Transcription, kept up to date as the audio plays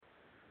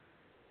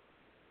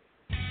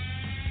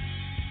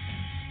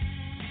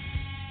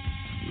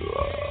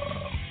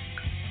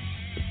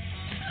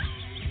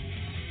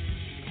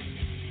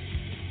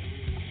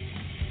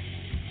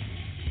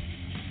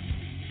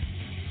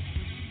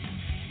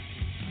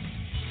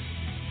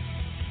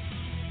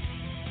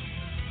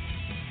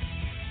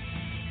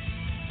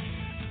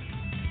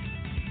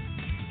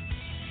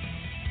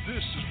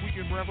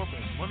weekend wrap-up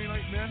and Monday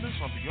Night Madness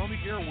on Beyond the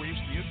Airwaves,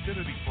 the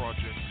Infinity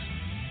Project.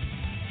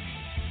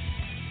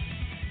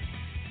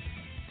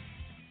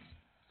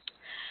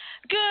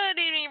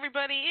 Good evening,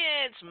 everybody.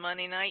 It's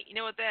Monday night. You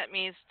know what that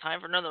means.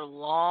 Time for another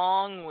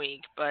long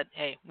week. But,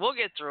 hey, we'll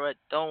get through it.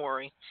 Don't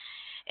worry.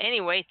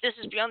 Anyway, this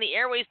is Beyond the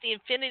Airwaves, the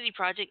Infinity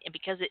Project. And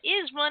because it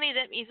is Monday,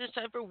 that means it's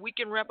time for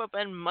weekend wrap-up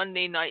and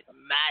Monday Night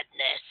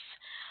Madness.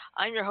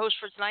 I'm your host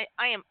for tonight.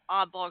 I am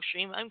Oddball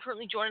Extreme. I'm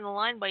currently joined on the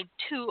line by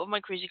two of my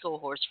crazy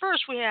cohorts.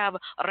 First, we have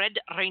Red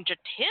Ranger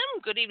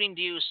Tim. Good evening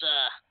to you, sir.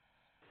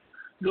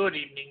 Good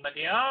evening, my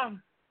dear.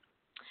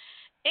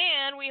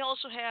 And we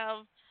also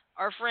have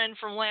our friend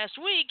from last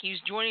week.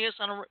 He's joining us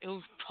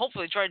who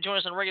hopefully tried to join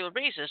us on a regular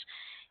basis.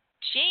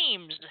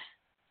 James.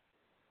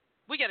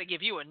 We got to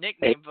give you a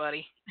nickname,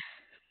 buddy.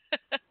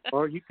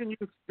 Or you can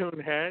use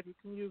Toonhead. You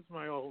can use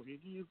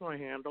my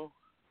handle.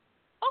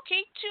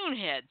 Okay,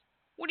 Toonhead.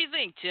 What do you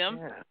think, Tim?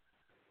 Yeah.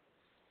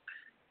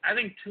 I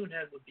think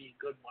Toonhead would be a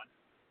good one.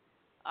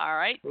 All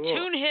right, Cool.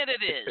 Toonhead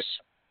it is.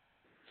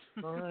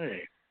 All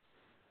right.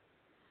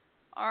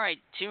 All right,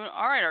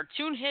 our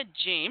Toonhead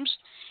James.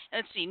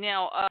 Let's see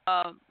now.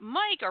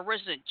 Mike, our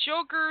resident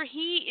Joker,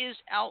 he is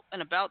out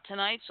and about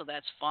tonight, so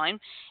that's fine.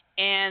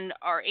 And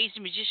our AC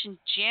magician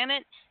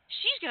Janet,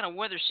 she's got a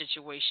weather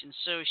situation,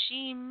 so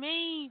she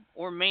may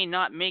or may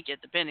not make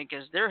it, depending,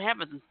 because they're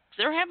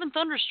having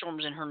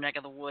thunderstorms in her neck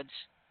of the woods.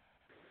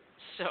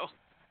 So.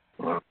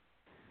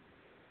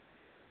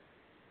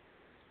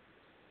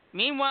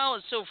 Meanwhile,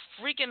 it's so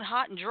freaking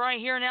hot and dry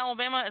here in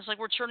Alabama. It's like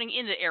we're turning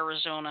into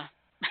Arizona.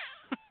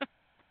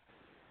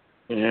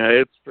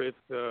 Yeah,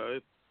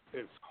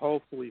 it's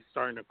hopefully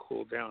starting to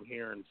cool down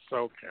here in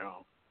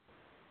SoCal.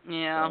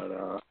 Yeah.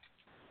 But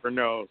for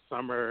no,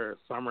 summer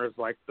is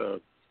like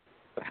the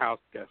house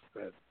guest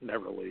that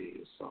never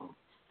leaves. So.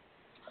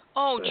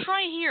 Oh,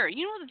 try here.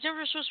 You know what the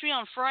temperature is supposed to be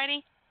on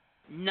Friday?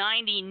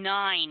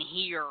 99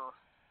 here.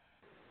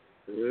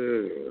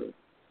 Ew.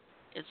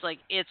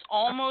 It's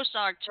almost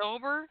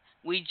October.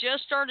 We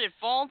just started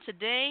fall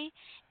today,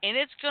 and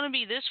it's going to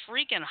be this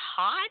freaking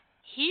hot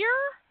here?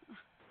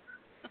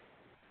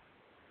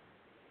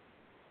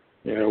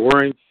 Yeah,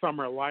 we're in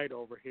summer light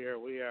over here.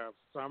 We have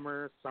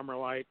summer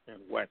light, and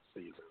wet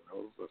season.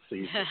 Those are the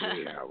seasons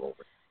we have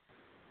over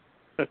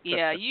here.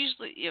 Yeah,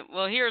 usually,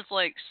 well, here it's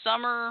like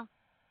summer,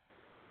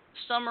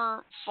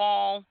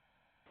 fall,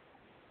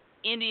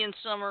 Indian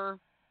summer,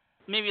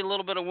 maybe a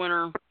little bit of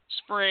winter,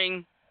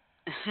 spring.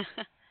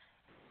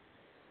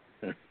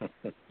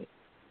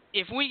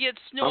 If we get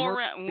snow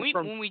around,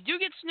 when we do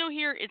get snow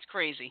here, it's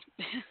crazy.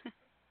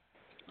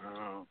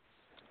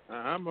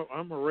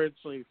 I'm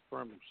originally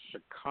from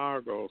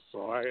Chicago,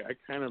 so I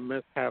kind of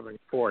miss having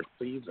 4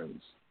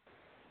 seasons.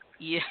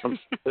 Yeah.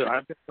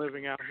 I've been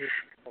living out here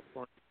in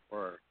California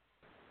for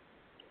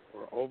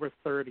over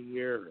 30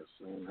 years,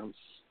 and I'm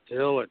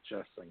still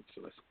adjusting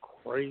to this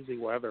crazy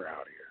weather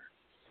out here.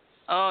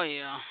 Oh,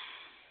 yeah.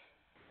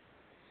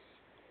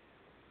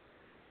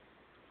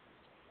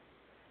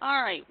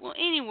 All right. Well,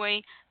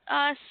 anyway,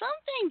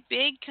 something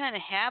big kind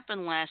of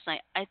happened last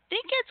night. I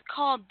think it's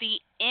called the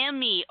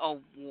Emmy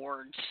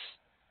Awards.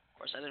 Of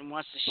course, I didn't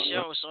watch the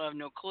show, so I have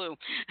no clue.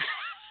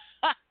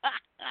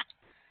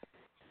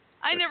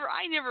 I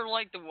never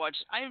liked to watch.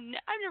 I've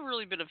never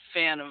really been a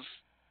fan of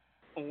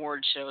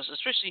award shows,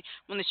 especially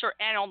when they start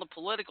adding all the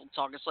political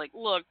talk. It's like,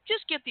 look,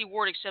 just get the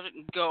award accepted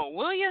and go,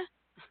 will you?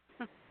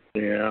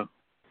 Yeah.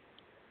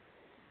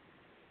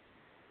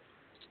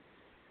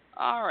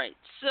 All right.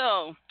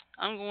 So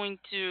I'm going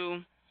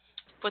to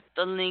put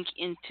the link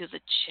into the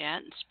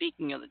chat. And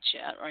speaking of the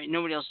chat, right,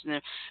 nobody else is in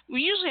there.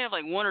 We usually have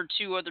like 1 or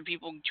 2 other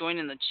people join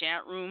in the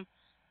chat room.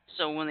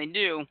 So when they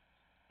do,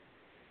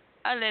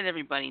 I let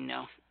everybody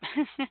know.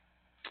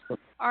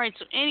 All right,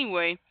 so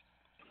anyway,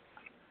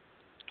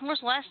 of course,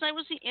 last night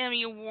was the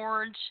Emmy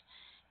Awards.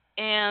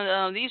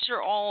 And these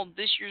are all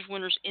this year's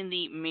winners in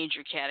the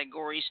major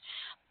categories.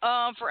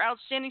 For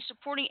Outstanding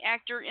Supporting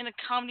Actor in a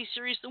Comedy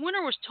Series, the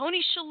winner was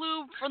Tony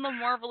Shalhoub for The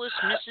Marvelous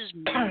Mrs.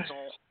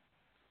 Maisel.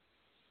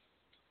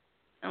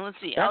 And let's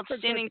see, That's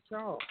Outstanding. A good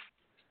show.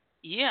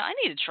 Yeah, I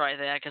need to try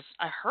that because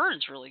I heard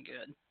it's really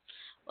good.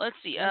 Let's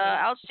see,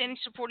 Outstanding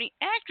Supporting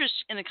Actress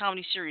in a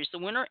Comedy Series, the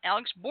winner,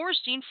 Alex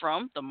Borstein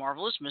from The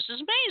Marvelous Mrs.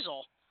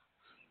 Maisel.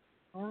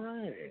 All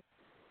right.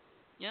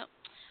 Yep.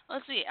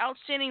 Let's see,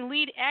 Outstanding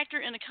Lead Actor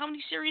in a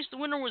Comedy Series, the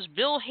winner was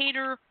Bill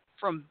Hader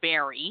from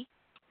Barry.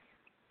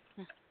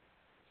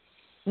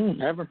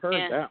 Haven't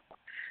heard that.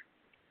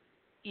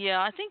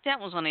 Yeah, I think that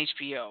was on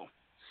HBO.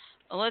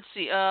 Let's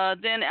see.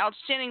 Then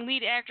Outstanding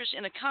Lead Actress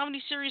in a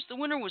Comedy Series, the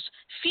winner was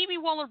Phoebe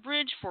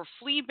Waller-Bridge for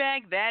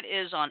Fleabag. That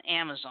is on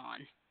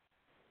Amazon.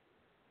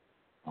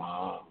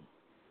 Wow.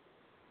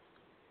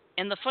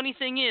 And the funny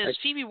thing is,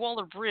 Phoebe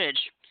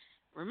Waller-Bridge,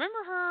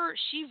 remember her?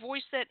 She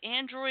voiced that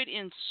android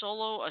in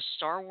Solo, a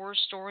Star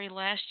Wars story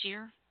last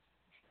year.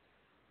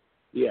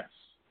 Yes.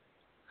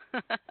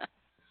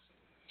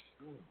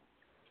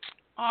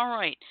 All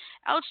right.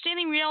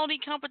 Outstanding Reality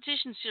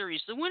Competition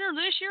Series. The winner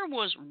this year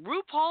was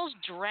RuPaul's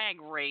Drag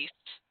Race.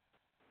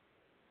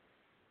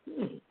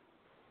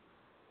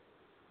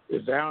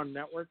 Is that on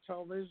network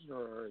television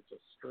or is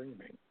it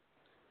streaming?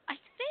 I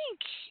think,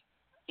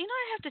 I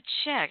have to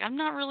check. I'm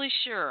not really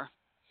sure.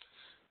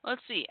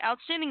 Let's see.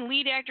 Outstanding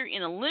lead actor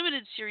in a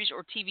limited series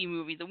or TV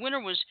movie. The winner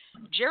was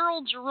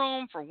Gerald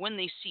Jerome for When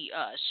They See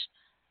Us.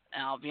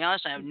 And I'll be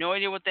honest, I have no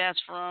idea what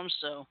that's from,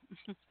 so.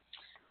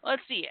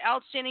 Let's see.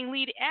 Outstanding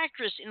lead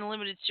actress in a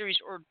limited series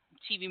or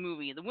TV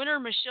movie. The winner,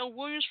 Michelle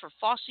Williams for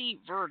Fosse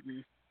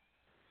Verdon.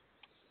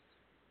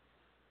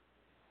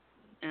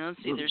 And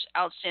let's see. There's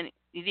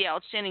the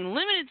outstanding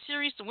limited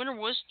series. The winner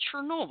was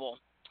Chernobyl.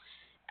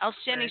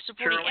 Outstanding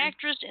supporting Shirley?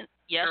 actress in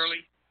yes.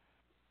 Shirley,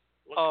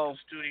 look at the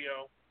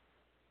studio.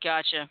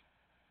 Gotcha.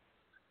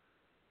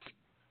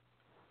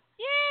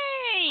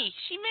 Yay!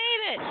 She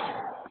made it.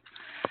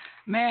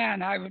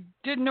 Man, I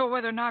didn't know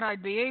whether or not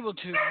I'd be able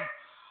to.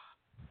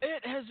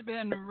 It has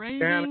been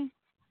raining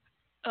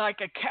like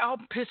a cow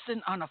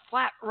piston on a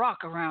flat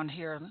rock around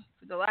here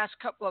for the last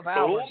couple of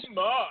hours. Oh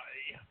my!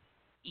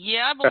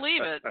 Yeah, I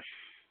believe it.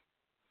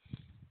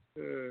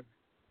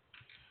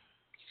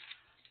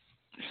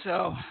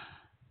 So.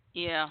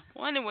 Yeah.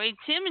 Well, anyway,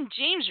 Tim and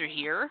James are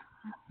here.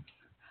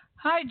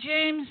 Hi,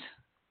 James.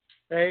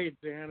 Hey,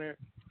 Janet.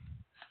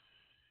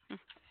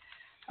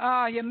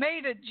 You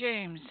made it,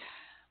 James.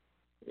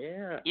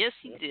 Yeah. Yes,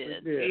 he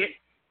did.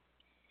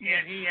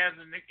 And he has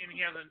a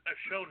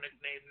show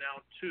nickname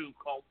now too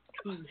called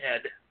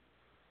Toonhead.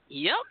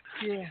 Yep.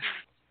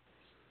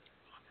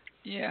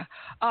 Yeah.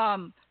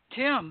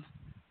 Tim,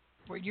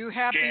 were you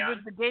happy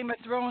with the Game of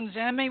Thrones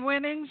Emmy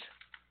winnings?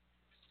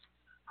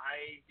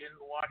 I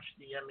didn't watch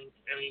the Emmy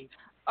Emmys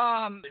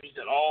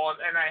at all,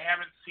 and I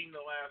haven't seen the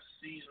last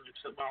season.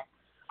 Except,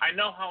 I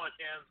know how it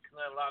ends because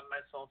I allowed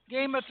myself.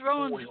 Game of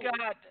Thrones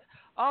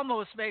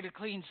almost made a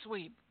clean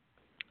sweep.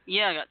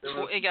 Yeah,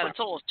 it got a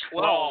total of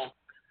 12.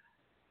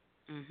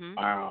 Mhm.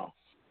 Wow.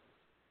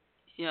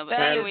 Yeah, but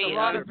that anyway, is a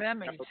lot of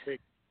Emmys.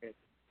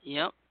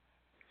 Yep.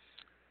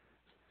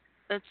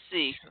 Let's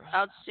see.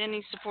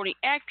 Outstanding supporting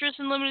actress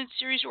in limited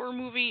series or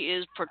movie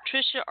is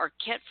Patricia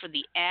Arquette for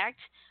The Act.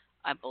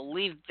 I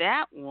believe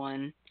that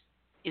one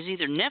is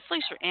either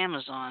Netflix or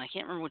Amazon. I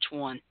can't remember which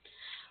one.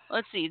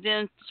 Let's see.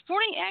 Then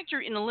supporting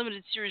actor in a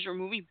limited series or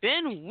movie,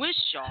 Ben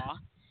Whishaw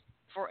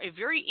for A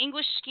Very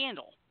English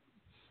Scandal.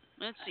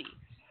 Let's see.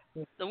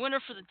 The winner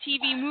for the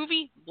TV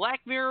movie,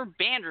 Black Mirror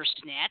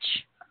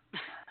Bandersnatch.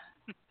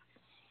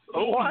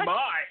 Oh what?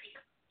 My!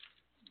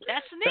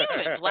 That's the name of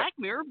it, Black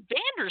Mirror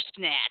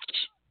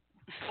Bandersnatch.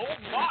 Oh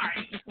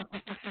my!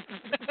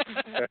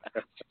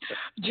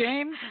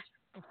 James,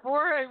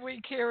 before we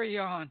carry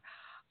on,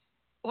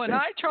 when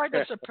I try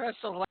to suppress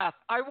a laugh,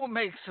 I will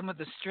make some of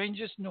the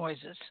strangest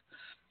noises.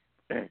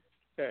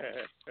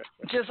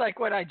 Just like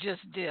what I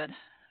just did.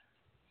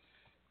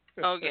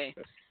 Okay.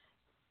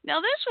 Now,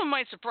 this one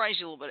might surprise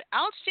you a little bit.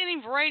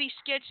 Outstanding Variety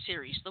Sketch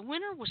Series. The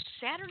winner was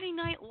Saturday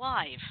Night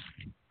Live.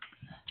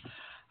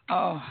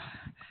 Oh,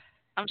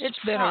 It's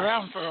been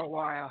around for a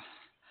while.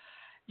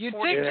 You'd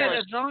think that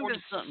as long as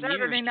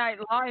Saturday Night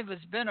Live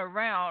has been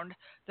around,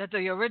 that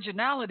the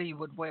originality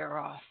would wear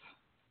off.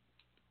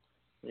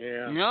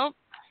 Yeah. Nope.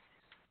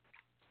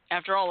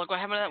 After all, look what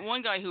happened to that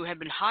one guy who had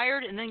been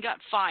hired and then got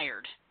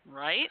fired,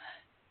 right?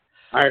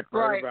 I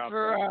heard about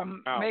for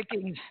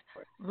making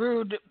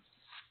rude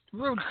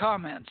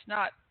comments,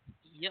 not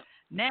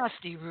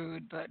nasty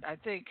rude, but I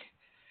think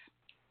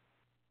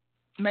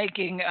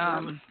making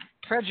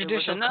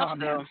prejudicial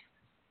comments. Though.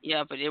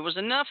 Yeah, but it was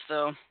enough,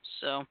 though.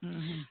 So,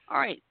 All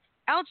right.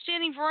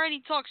 Outstanding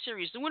Variety Talk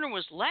Series. The winner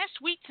was Last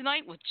Week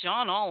Tonight with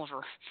John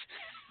Oliver.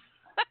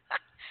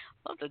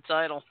 Love the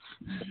title.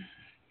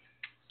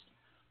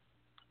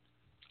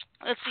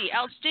 Let's see.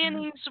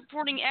 Outstanding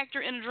Supporting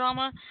Actor in a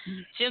Drama.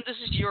 Tim, this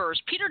is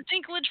yours. Peter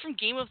Dinklage from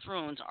Game of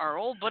Thrones. Our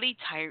old buddy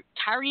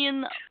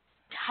Tyrion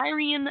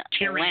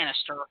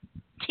Lannister.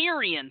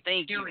 Tyrion,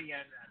 thank you.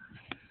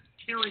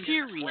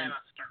 Tyrion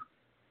Lannister.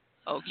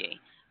 Okay.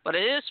 But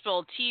it is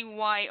spelled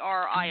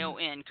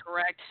Tyrion,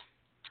 correct?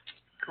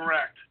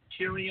 Correct.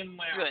 Tyrion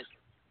Lannister. Good.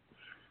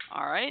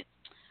 All right.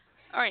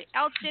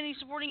 Outstanding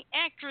Supporting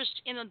Actress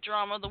in a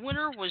Drama. The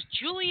winner was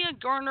Julia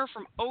Garner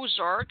from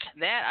Ozark.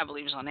 That, I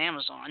believe, is on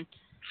Amazon.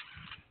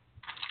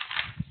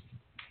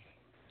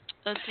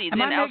 Let's see.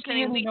 Am I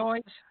making any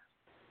noise?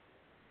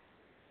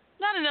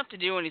 Not enough to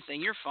do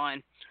anything. You're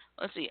fine.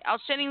 Let's see.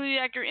 Outstanding Lead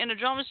Actor in a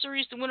Drama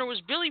Series. The winner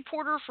was Billy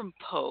Porter from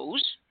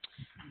Pose.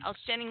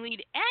 Outstanding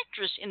Lead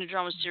Actress in a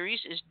Drama Series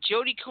is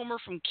Jodie Comer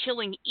from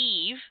Killing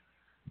Eve.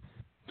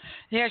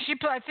 Yeah,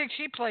 I think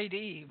she played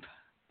Eve.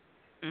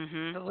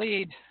 Mm-hmm. The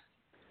lead.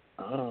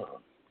 Oh.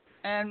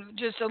 And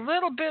just a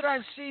little bit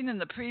I've seen in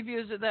the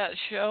previews of that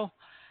show.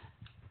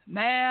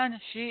 Man,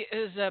 she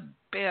is a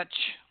bitch.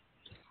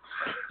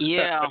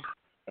 Yeah.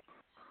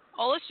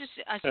 I've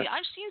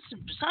seen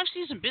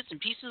some bits and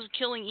pieces of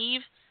Killing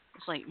Eve.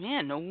 It's like,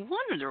 man, no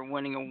wonder they're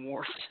winning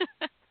awards.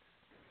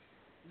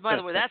 By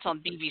the way, that's on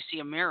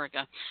BBC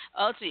America.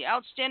 Let's see.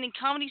 Outstanding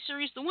Comedy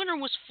Series. The winner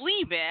was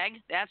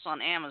Fleabag. That's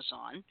on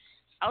Amazon.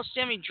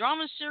 Outstanding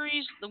Drama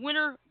Series. The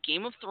winner,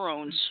 Game of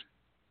Thrones.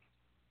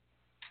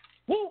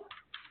 Woo!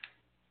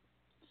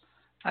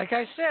 Like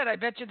I said, I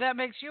bet you that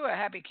makes you a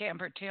happy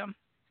camper, Tim.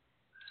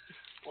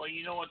 Well,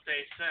 you know what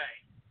they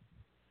say.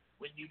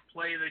 When you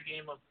play the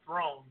Game of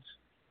Thrones,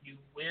 you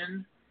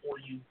win or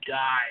you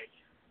die.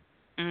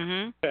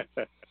 Mhm.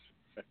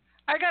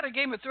 I got a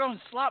Game of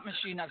Thrones slot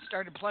machine I've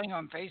started playing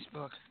on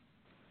Facebook.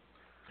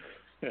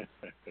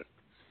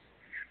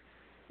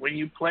 When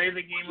you play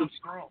the Game of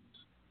Thrones,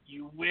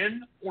 you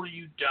win or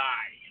you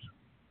die.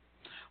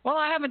 Well,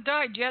 I haven't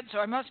died yet, so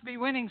I must be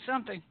winning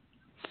something.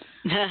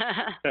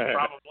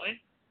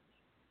 Probably.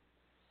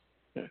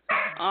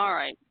 All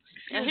right.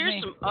 Now Excuse here's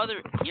me.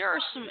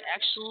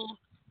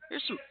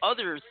 some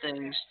other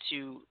things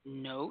to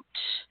note.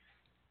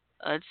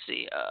 Let's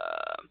see.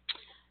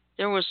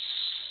 There was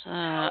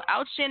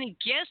outstanding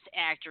guest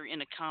actor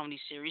in a comedy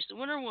series. The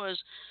winner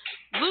was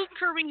Luke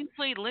Kirby, who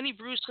played Lenny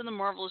Bruce in The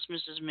Marvelous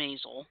Mrs.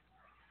 Maisel.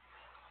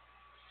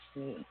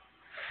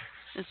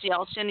 Let's see,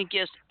 outstanding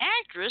guest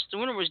actress. The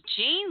winner was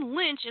Jane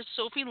Lynch as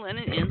Sophie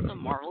Lennon in The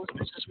Marvelous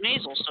Mrs.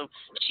 Maisel. So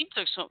she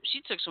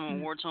took some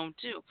awards home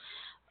too.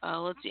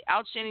 Let's see,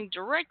 outstanding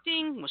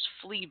directing was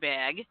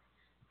Fleabag.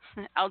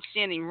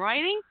 Outstanding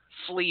writing,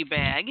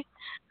 Fleabag.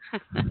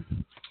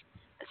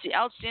 Let's see,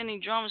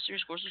 outstanding drama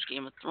series, of course, was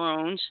Game of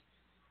Thrones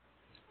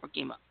or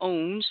Game of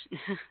Owns.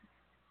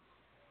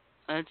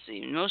 Let's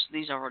see, most of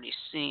these I've already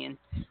seen.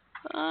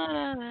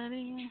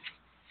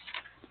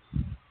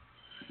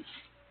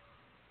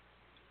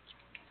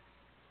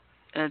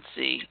 Let's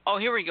see. Oh,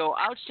 here we go.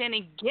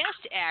 Outstanding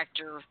guest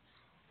actor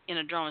in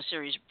a drama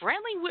series.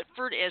 Bradley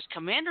Whitford as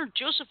Commander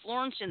Joseph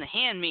Lawrence in The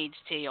Handmaid's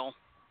Tale.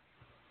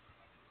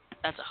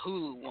 That's a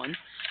Hulu one.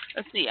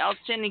 Let's see.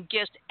 Outstanding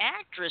guest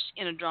actress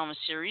in a drama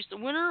series. The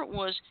winner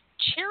was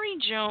Cherry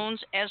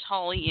Jones as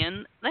Holly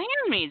in The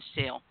Handmaid's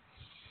Tale.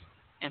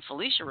 And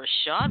Felicia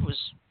Rashad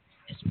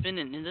has been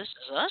in This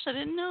Is Us? I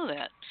didn't know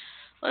that.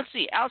 Let's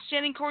see.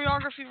 Outstanding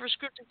choreography for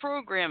scripted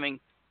programming.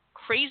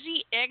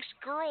 Crazy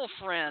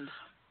Ex-Girlfriend.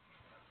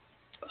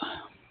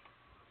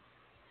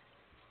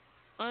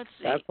 Let's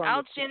see. That's on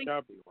Outstanding. the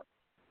CW one.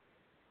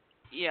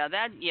 Yeah,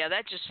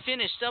 that just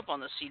finished up on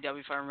the CW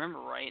if I remember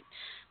right.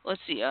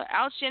 Let's see.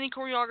 Outstanding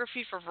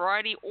choreography for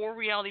variety or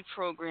reality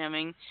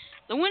programming.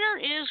 The winner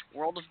is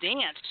World of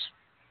Dance.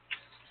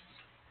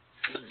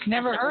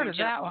 Never heard of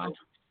that one.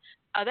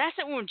 That's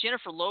that one with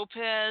Jennifer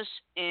Lopez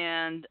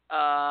and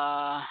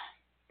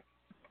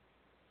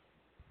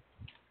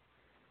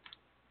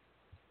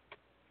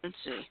let's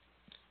see.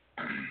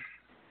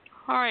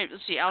 All right,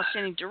 let's see.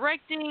 Outstanding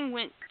directing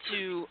went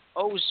to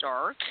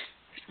Ozark.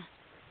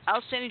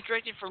 Outstanding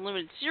directing for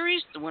limited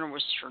series. The winner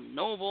was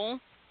Chernobyl.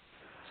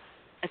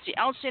 Let's see.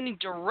 Outstanding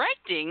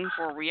directing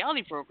for a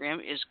reality program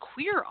is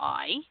Queer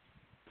Eye.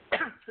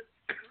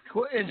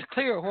 Is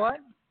clear what?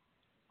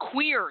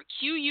 Queer.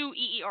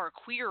 Queer.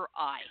 Queer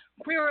Eye.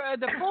 Queer.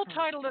 The full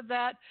title of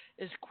that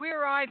is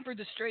Queer Eye for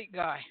the Straight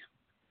Guy.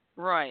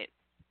 Right.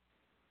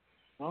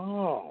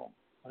 Oh,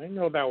 I didn't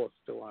know that was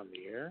still on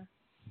the air.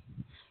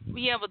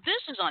 Yeah, but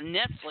this is on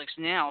Netflix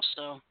now,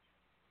 so.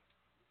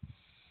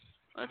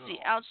 Let's see.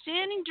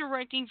 Outstanding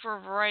directing for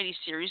a variety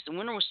series. The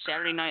winner was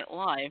Saturday Night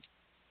Live.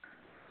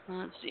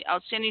 Let's see.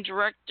 Outstanding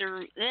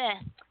directing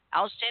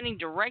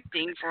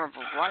for a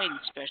variety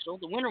special.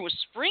 The winner was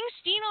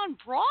Springsteen on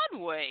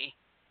Broadway.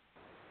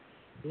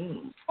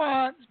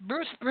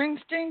 Bruce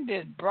Springsteen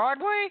did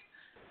Broadway?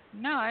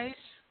 Nice.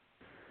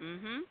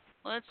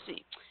 Let's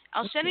see.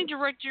 Outstanding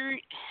director.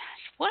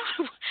 What?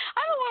 I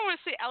don't want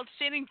to say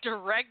outstanding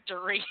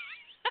directory.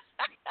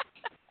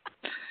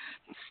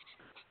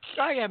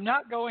 I am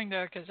not going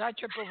there because I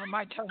trip over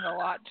my tongue a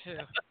lot too.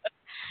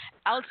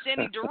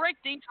 Outstanding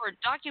directing for a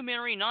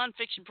documentary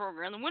nonfiction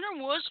program. The winner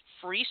was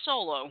Free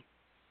Solo.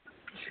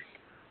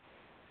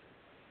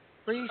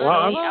 Free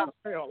Solo.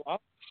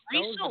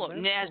 Free Solo.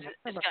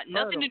 It's got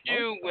nothing to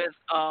do with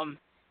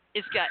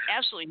It's got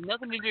absolutely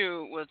nothing to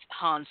do with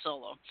Han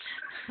Solo.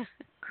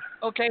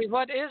 Okay,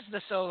 what is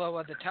the solo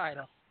of the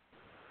title?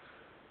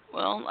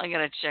 Well, I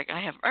gotta check.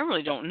 I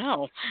really don't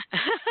know,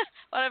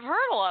 but I've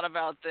heard a lot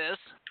about this.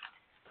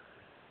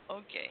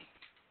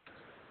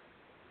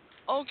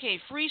 Okay,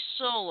 Free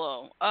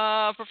Solo.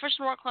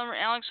 Professional rock climber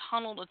Alex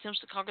Honnold attempts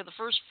to conquer the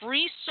first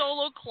free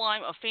solo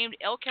climb of famed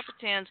El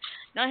Capitan's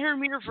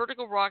 900-meter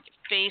vertical rock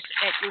face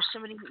at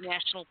Yosemite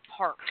National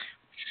Park.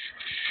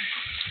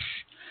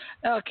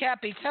 El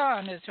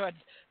Capitan is what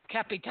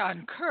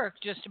Capitan Kirk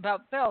just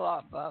about fell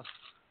off of.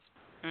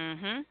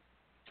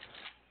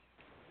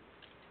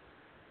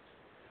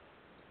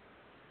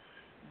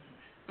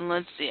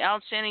 Let's see.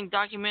 Outstanding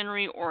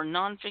documentary or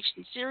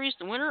nonfiction series.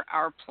 The winner,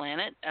 Our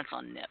Planet. That's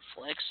on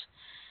Netflix.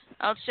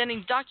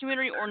 Outstanding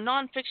documentary or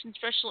nonfiction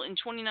special in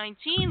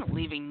 2019,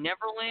 Leaving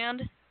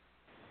Neverland.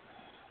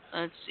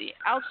 Let's see.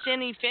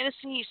 Outstanding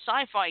fantasy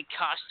sci-fi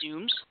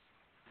costumes.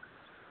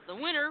 The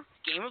winner,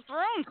 Game of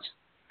Thrones.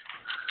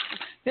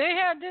 They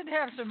did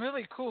have some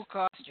really cool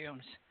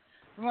costumes.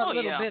 From what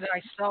little bit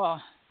I saw.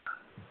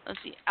 Let's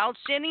see.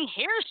 Outstanding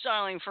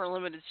hairstyling for a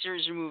limited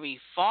series or movie,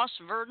 Foss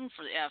Verdon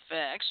for the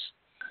FX.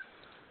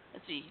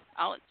 Let's see.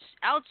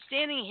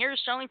 Outstanding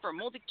hairstyling for a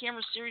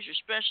multi-camera series or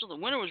special.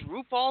 The winner was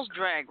RuPaul's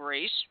Drag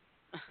Race.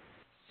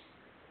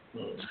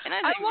 And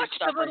I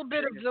watched a little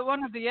bit of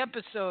one of the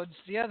episodes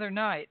the other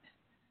night.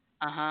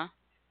 Uh-huh.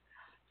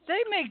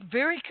 They make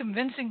very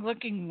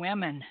convincing-looking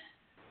women.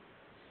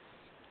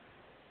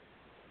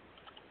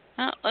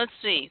 Let's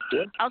see.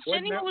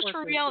 Outstanding was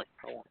for reality.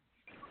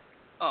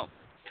 Oh.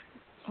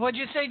 What'd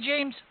you say,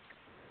 James?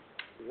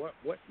 What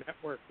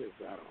network is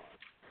that on?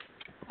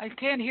 I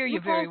can't hear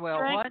you very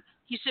well. What?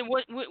 He said,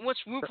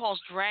 what's RuPaul's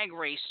Drag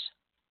Race?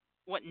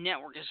 What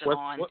network is it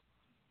on?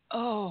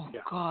 Oh, yeah.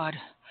 God.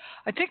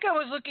 I think I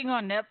was looking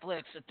on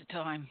Netflix at the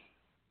time.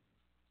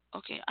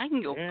 Okay, I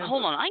can go.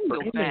 Hold on, I can go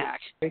back.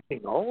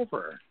 Taking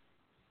over.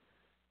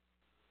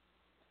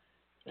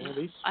 And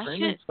these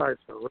streaming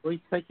sites are really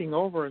taking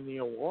over in the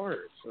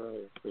awards.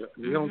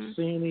 You don't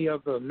see any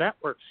of the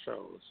network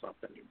shows up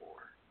anymore.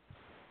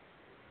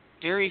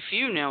 Very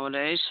few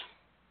nowadays.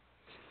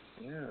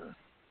 Yeah.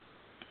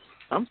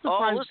 I'm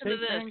surprised listen to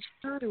this.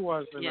 Theory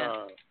wasn't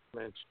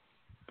mentioned.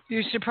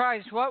 You're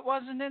surprised what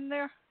wasn't in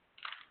there?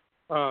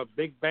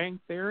 Big Bang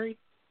Theory?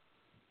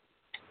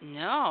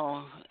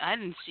 No, I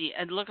didn't see.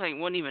 It looked like it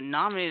wasn't even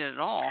nominated at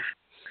all.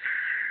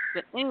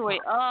 But anyway,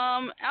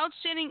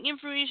 outstanding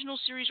informational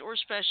series or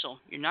special.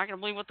 You're not going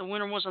to believe what the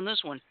winner was on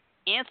this one.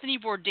 Anthony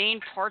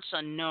Bourdain, Parts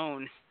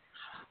Unknown.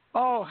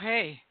 Oh,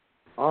 hey.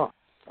 Oh,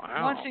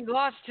 wow. Once he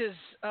lost his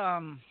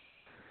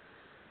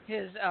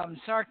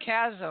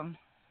sarcasm,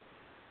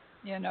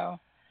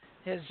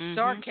 his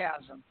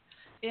sarcasm,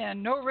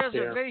 and no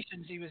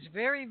reservations. Yeah. He was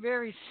very,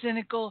 very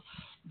cynical,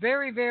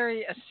 very,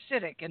 very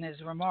acidic in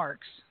his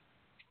remarks.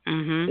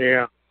 Mm-hmm.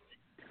 Yeah.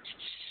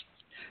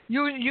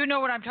 You know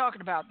what I'm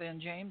talking about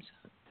then, James?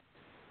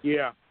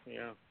 Yeah.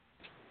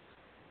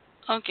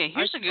 Okay,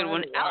 here's a good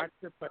one.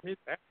 But his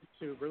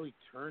attitude really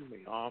turned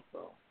me off,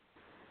 though.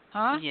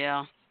 Huh?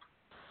 Yeah.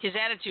 His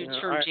attitude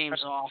turned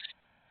James off.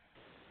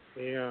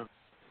 Yeah.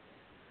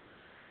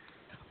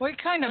 Well, he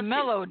kind of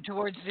mellowed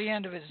towards the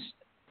end of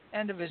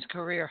his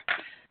career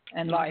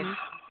and life.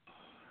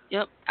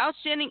 Yep.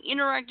 Outstanding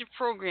interactive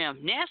program.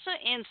 NASA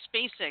and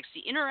SpaceX.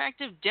 The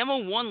interactive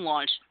Demo 1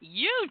 launch.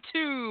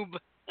 YouTube.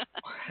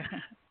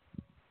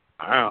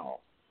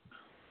 Wow.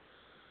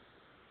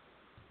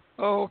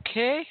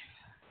 Okay.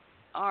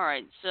 All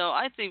right. So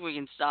I think we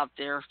can stop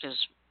there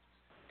because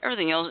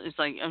everything else is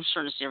like I'm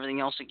starting to see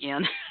everything else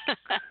again.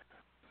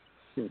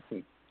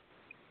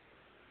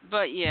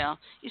 But yeah,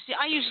 you see,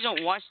 I usually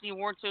don't watch the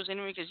award shows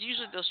anyway because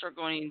usually they'll start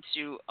going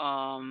into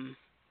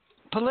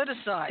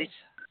politicized.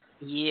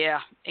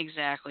 Yeah,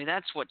 exactly.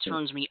 That's what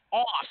turns me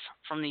off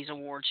from these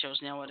award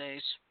shows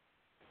nowadays.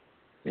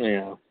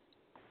 Yeah.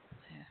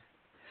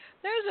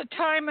 There's a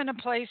time and a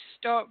place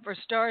for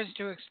stars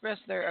to express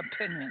their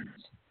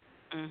opinions.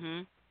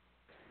 Mhm.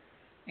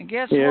 And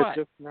guess what?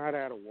 Just not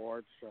at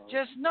award shows.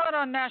 Just not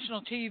on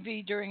national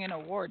TV during an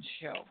awards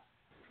show.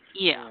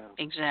 Yeah,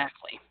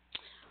 exactly.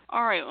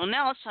 All right, well,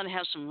 now it's time to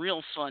have some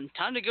real fun.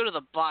 Time to go to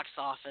the box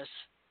office.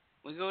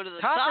 We go to the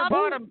top or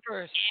bottom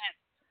first?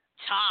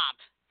 Top.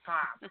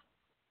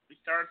 We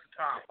start at the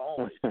top,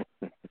 always.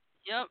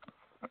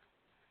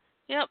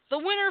 Yep. The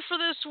winner for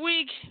this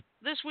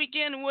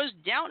weekend was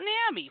Downton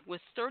Abbey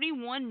with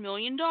 $31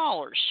 million.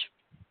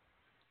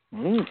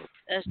 Mm.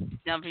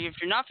 Now,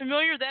 if you're not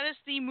familiar, that is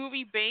the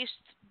movie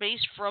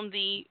based from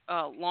the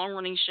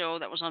long-running show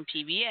that was on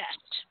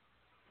PBS.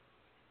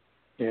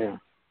 Yeah.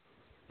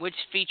 Which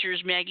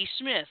features Maggie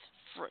Smith,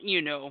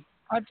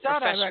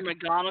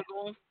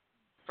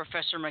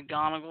 Professor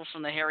McGonagall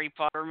from the Harry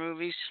Potter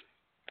movies.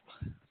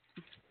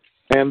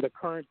 And the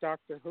current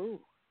Doctor Who.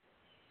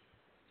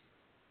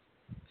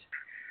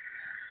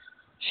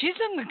 She's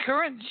in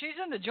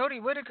the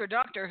Jodie Whittaker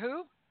Doctor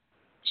Who?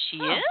 She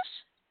is?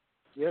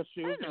 Yes,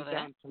 she is in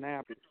Downton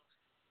Abbey.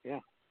 Yeah.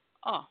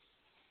 Oh.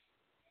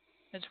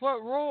 It's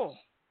what role?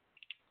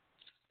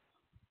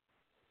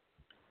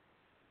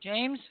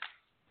 James?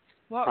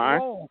 What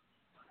role?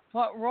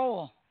 What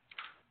role?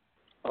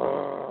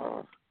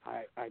 I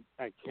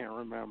can't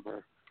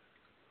remember.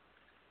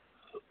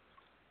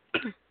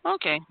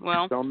 Okay,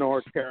 well. I don't know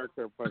her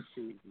character, but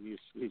she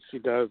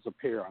does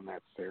appear on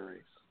that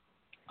series.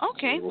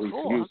 Okay, cool.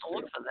 I'll have to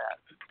look for that.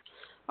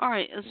 All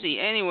right, let's see.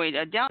 Anyway,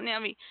 Downton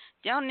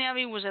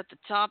Abbey was at the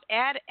top.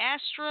 Ad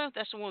Astra,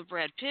 that's the one with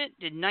Brad Pitt,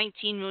 did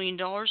 $19 million.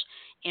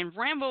 And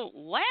Rambo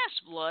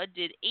Last Blood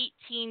did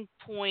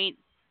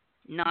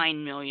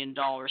 $18.9 million.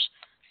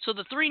 So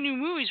the three new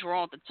movies were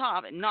all at the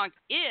top, and knocked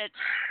It,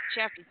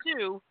 Chapter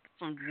 2,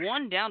 from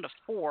 1 down to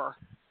 4,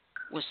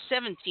 was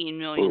 $17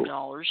 million.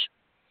 Ooh.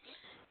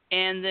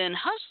 And then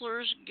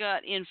Hustlers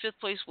got in fifth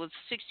place with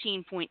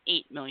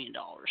 $16.8 million.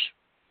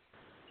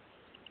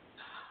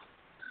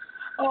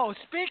 Oh,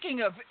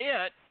 speaking of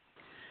It,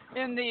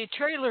 in the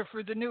trailer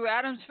for the new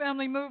Addams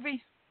Family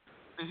movie,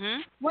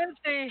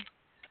 Wednesday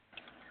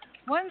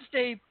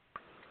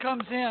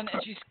comes in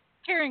and she's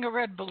carrying a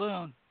red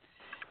balloon.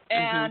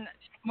 And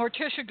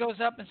Morticia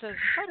goes up and says,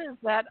 "What is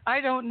that? I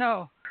don't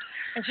know."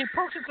 And she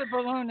pokes at the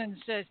balloon and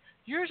says,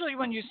 "Usually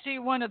when you see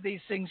one of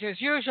these things,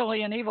 there's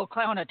usually an evil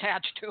clown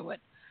attached to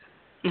it."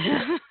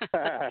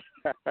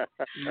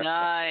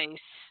 Nice.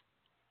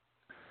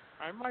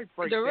 I might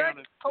break down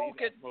and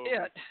poke at movie.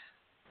 It.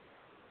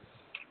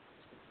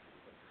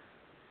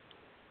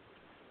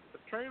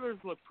 trailers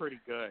look pretty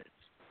good.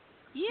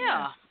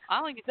 Yeah,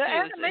 I like it The too.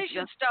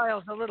 animation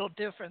style's a little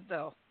different,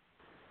 though.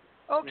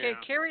 Okay,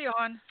 Yeah. carry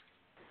on.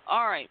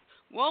 All right.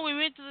 Well, we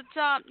made it to the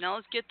top. Now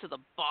let's get to the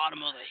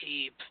bottom of the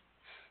heap.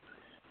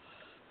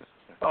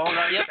 Oh,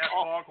 gotta Yep. get that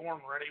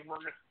foghorn ready.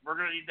 We're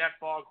gonna eat that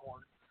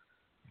foghorn.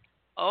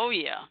 Oh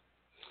yeah,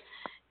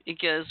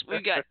 because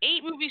we've got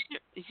 8 movies here.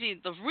 You see,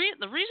 the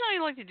reason I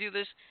like to do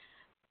this,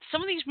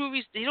 some of these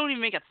movies they don't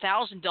even make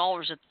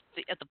 $1,000 at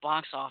the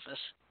box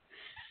office.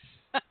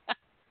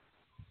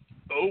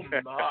 Oh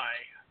my!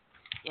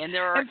 And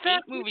there are In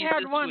fact, 8 movies we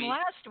had this one week.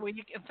 last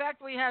week. In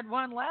fact, we had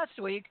one last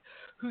week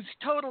whose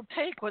total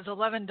take was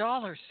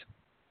 $11.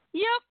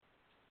 Yep,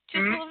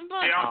 just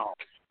 $11. Yeah, Wow.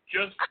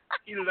 just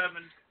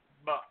 $11.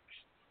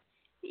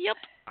 Yep.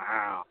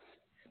 Wow.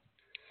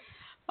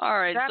 All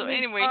right. That So means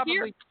anyway, probably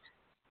here.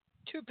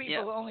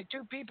 only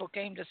 2 people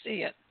came to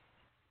see it.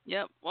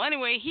 Yep. Well,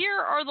 anyway, here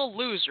are the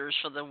losers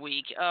for the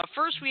week.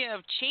 First, we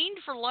have Chained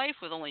for Life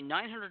with only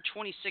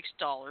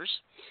 $926.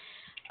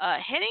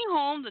 Heading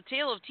Home, The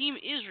Tale of Team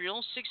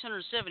Israel,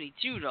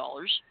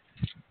 $672.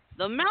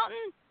 The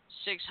Mountain,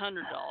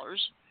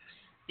 $600.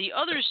 The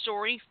Other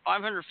Story,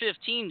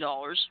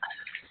 $515.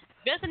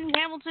 Bethany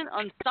Hamilton,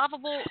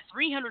 Unstoppable,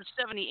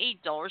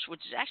 $378,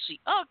 which is actually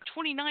up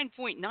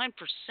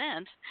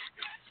 29.9%.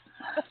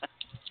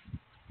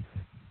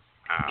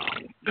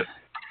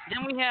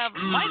 Then we have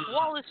Mike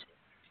Wallace.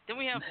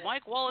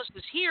 Mike Wallace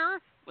is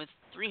Here with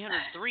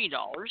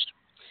 $303.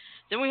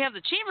 Then we have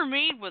The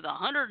Chambermaid with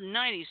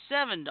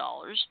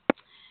 $197.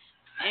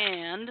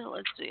 And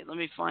let's see, let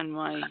me find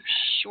my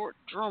short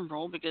drum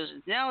roll because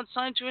now it's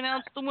time to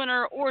announce the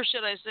winner, or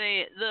should I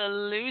say, the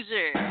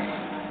loser.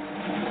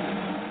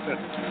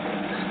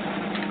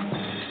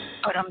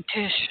 But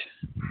Tish.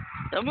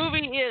 The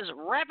movie is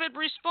Rapid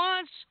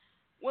Response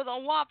with a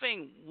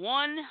whopping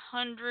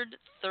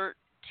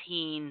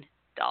 $113.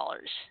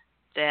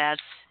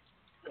 That's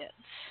it.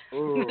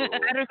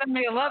 Better than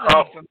the 11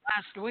 from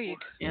last week.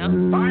 Yep.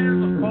 Fire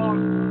the fog.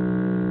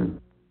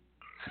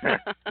 Yeah.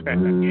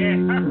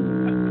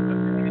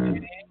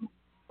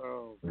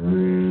 Oh.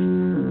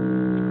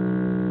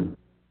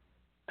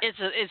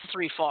 It's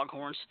 3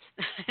 foghorns.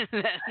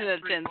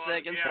 That's 10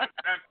 seconds. Yeah,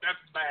 that's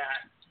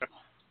bad.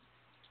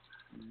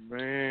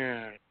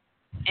 Man.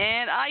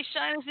 And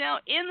iShine is now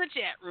in the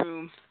chat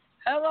room.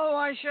 Hello,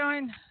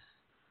 iShine.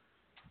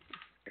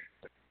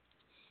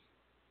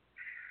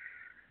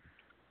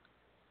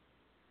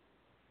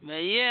 But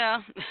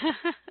yeah.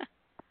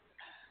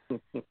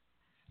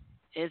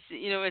 It's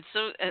it's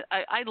so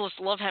I just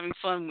love having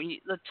fun when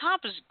the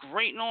top is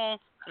great and all,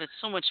 but it's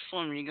so much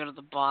fun when you go to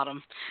the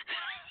bottom.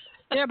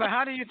 Yeah, but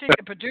how do you think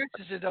the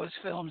producers of those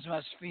films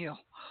must feel?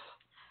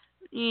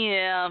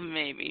 Yeah,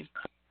 maybe.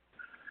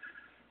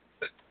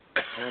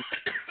 And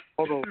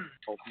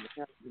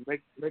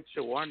makes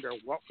you wonder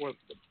what was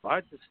the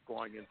budget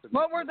going into.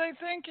 What were they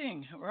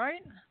thinking,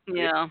 right?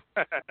 Yeah.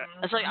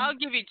 It's like I'll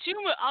give you 2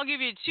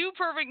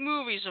 perfect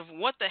movies of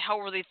what the hell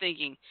were they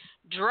thinking?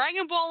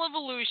 Dragon Ball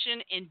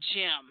Evolution and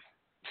Gem.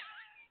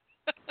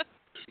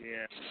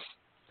 Yeah.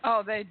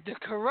 Oh, the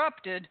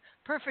corrupted,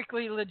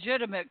 perfectly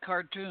legitimate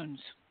cartoons.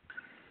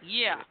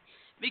 Yeah.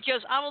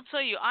 Because I will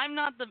tell you, I'm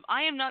not a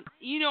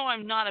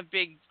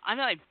big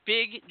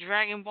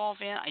Dragon Ball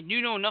fan. I do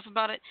know enough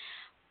about it.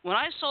 When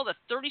I saw the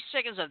 30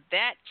 seconds of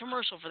that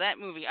commercial for that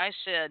movie, I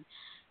said,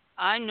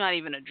 I'm not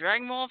even a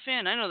Dragon Ball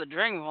fan. I know the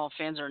Dragon Ball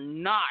fans are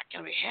not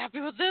going to be happy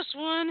with this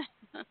one.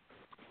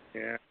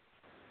 Yeah.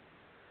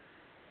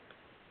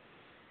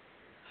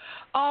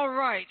 All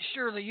right,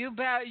 Shirley, you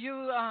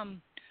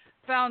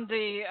found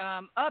the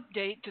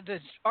update to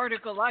this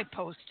article I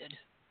posted.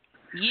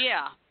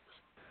 Yeah.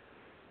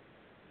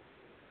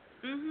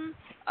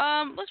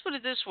 Let's put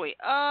it this way.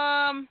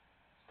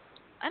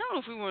 I don't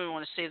know if we really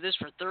want to save this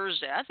for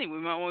Thursday. I think we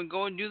might want to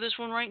go and do this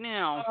one right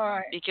now. All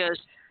right. Because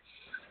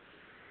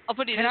I'll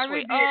put it Can this I way.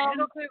 read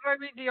if I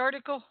read the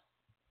article?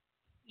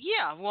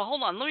 Yeah. Well,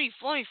 hold on. Let me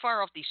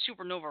fire off the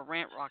supernova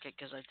rant rocket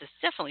because it's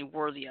definitely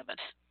worthy of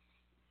it.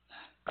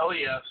 Oh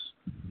yes.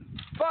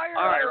 Fire!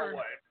 All right.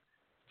 Away.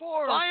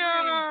 4,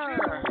 Fire! 3,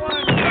 2, 1.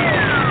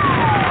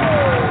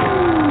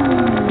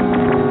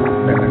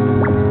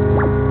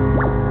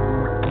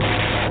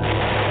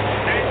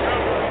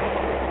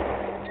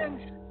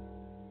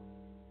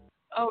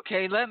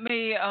 Okay, let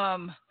me.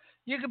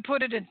 You can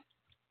put it in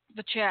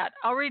the chat.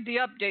 I'll read the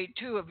update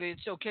too, if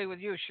it's okay with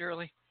you,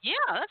 Shirley.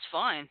 Yeah, that's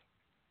fine.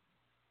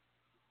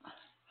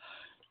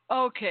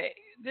 Okay,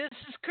 this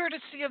is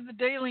courtesy of the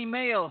Daily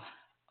Mail,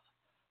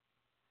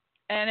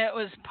 and it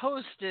was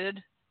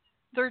posted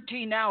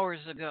 13 hours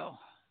ago.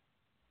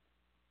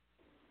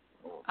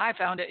 I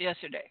found it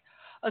yesterday.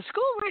 A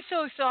school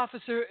resource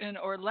officer in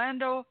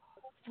Orlando,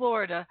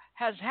 Florida,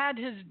 has had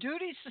his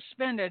duty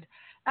suspended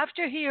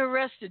after he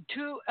arrested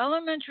 2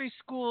 elementary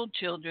school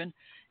children,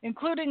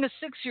 including a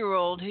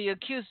 6-year-old he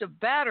accused of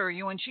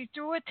battery when she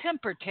threw a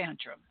temper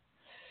tantrum.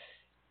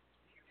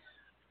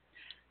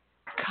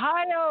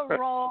 Kaya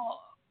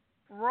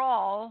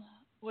Rawl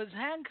was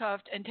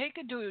handcuffed and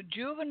taken to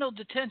juvenile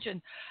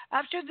detention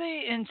after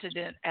the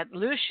incident at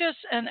Lucius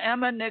and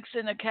Emma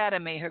Nixon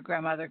Academy, her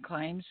grandmother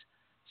claims.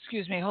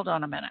 Excuse me, hold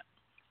on a minute.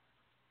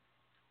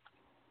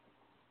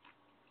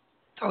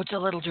 Throat's a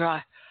little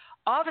dry.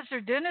 Officer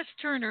Dennis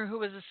Turner, who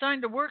was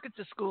assigned to work at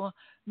the school,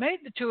 made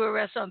the 2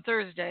 arrests on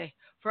Thursday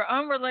for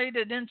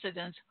unrelated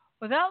incidents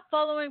without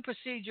following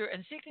procedure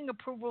and seeking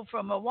approval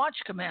from a watch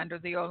commander,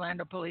 the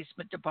Orlando Police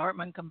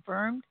Department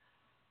confirmed.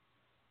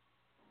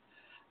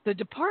 The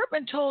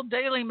department told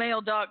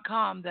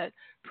DailyMail.com that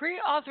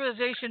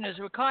pre-authorization is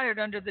required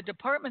under the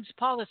department's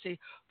policy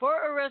for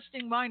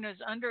arresting minors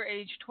under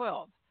age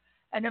 12.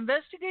 An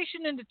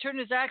investigation into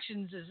Turner's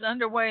actions is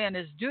underway and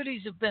his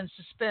duties have been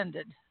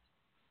suspended.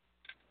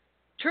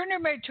 Turner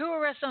made 2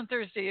 arrests on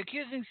Thursday,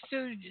 accusing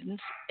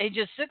students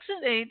ages 6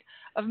 and 8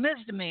 of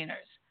misdemeanors.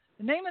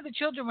 The name of the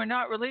children were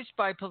not released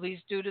by police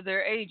due to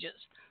their ages.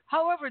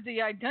 However,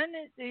 the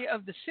identity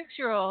of the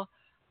 6-year-old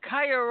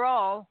Kaya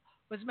Rawl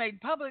was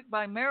made public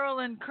by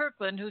Marilyn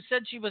Kirkland, who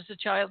said she was the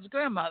child's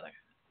grandmother.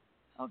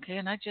 Okay,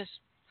 and I just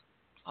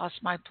lost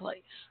my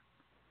place.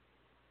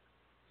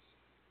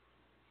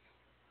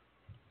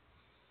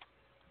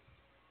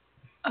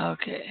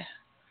 Okay.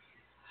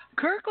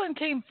 Kirkland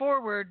came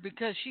forward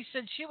because she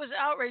said she was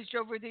outraged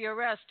over the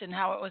arrest and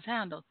how it was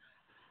handled.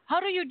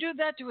 How do you do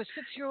that to a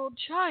 6-year-old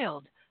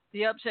child?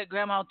 The upset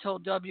grandma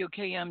told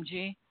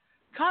WKMG.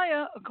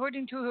 Kaya,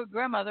 according to her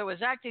grandmother,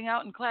 was acting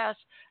out in class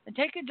and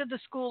taken to the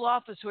school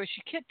office where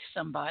she kicked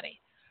somebody.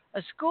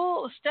 A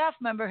school staff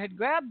member had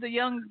grabbed the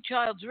young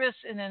child's wrist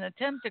in an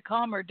attempt to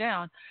calm her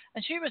down,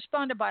 and she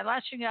responded by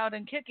lashing out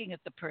and kicking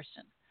at the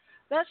person.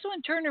 That's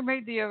when Turner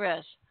made the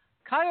arrest.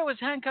 Kaya was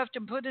handcuffed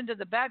and put into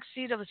the back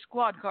seat of a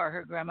squad car,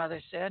 her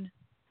grandmother said.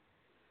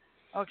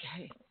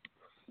 Okay.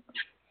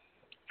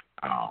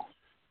 Oh.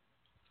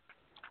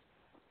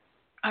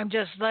 I'm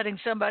just letting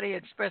somebody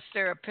express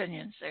their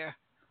opinions there.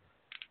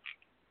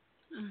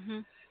 Mm-hmm.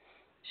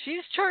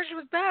 She's charged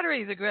with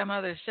battery, the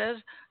grandmother says.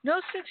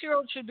 No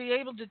 6-year-old should be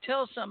able to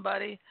tell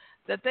somebody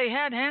that they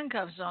had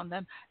handcuffs on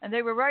them and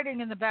they were riding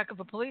in the back of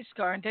a police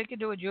car and taken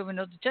to a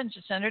juvenile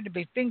detention center to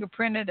be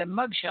fingerprinted and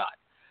mugshot.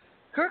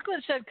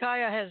 Kirkland said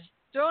Kaya has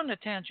thrown a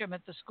tantrum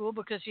at the school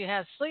because she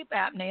has sleep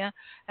apnea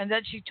and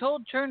that she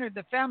told Turner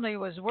the family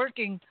was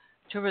working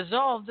to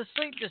resolve the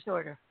sleep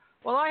disorder.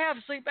 Well, I have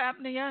sleep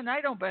apnea and I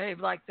don't behave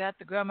like that,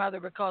 the grandmother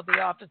recalled the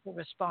officer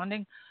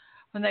responding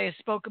when they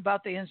spoke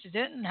about the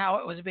incident and how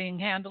it was being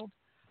handled.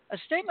 A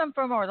statement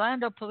from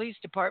Orlando Police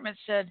Department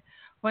said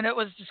when it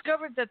was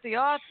discovered that the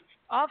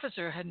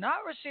officer had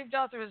not received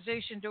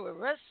authorization to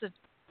arrest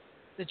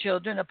the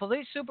children, a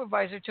police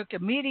supervisor took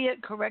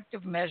immediate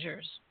corrective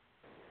measures.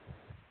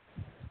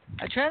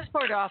 A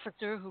transport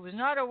officer who was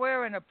not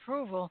aware and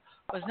approval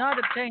was not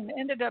obtained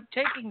ended up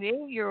taking the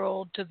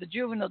 8-year-old to the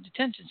juvenile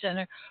detention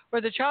center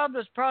where the child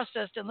was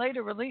processed and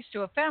later released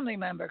to a family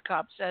member,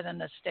 cops said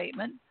in a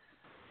statement.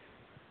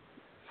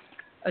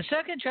 A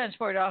second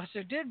transport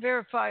officer did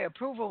verify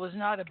approval was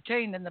not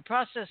obtained and the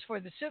process for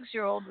the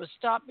 6-year-old was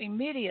stopped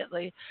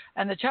immediately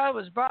and the child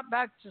was brought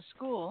back to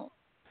school,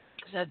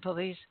 said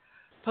police.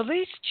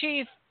 Police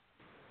Chief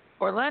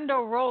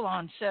Orlando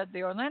Roland said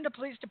the Orlando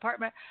Police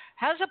Department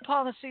has a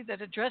policy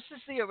that addresses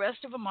the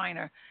arrest of a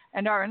minor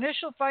and our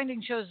initial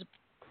finding shows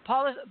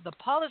the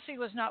policy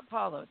was not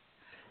followed.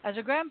 As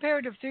a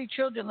grandparent of 3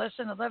 children less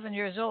than 11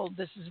 years old,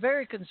 this is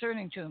very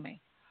concerning to me.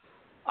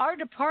 Our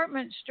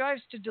department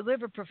strives to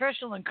deliver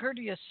professional and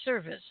courteous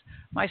service.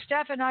 My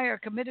staff and I are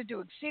committed to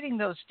exceeding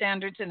those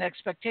standards and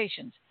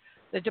expectations.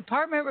 The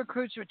department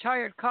recruits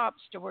retired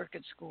cops to work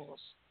at schools.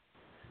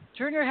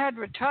 Turner had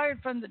retired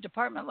from the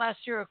department last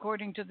year,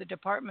 according to the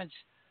department's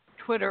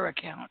Twitter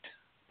account.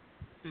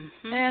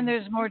 Mm-hmm. And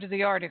there's more to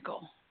the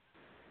article.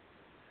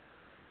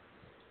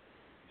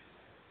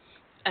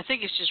 I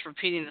think it's just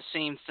repeating the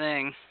same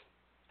thing.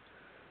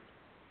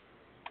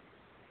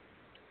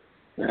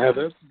 Yeah,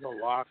 this is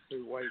a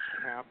lawsuit waiting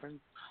to happen.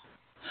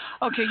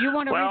 Okay, you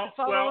want to read the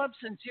follow-up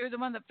since you're the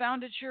one that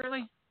found it,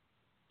 Shirley?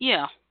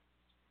 Yeah.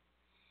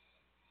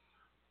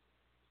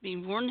 Be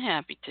more than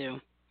happy to.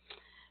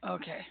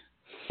 Okay.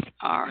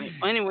 All right.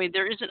 Well, anyway,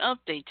 there is an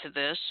update to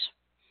this.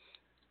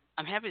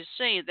 I'm happy to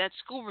say that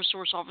school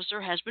resource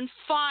officer has been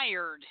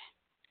fired.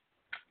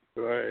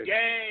 Good.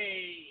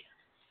 Yay!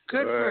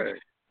 Good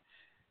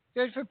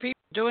for people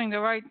doing the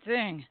right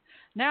thing.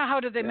 Now, how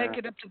do they make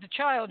it up to the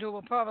child who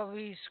will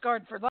probably be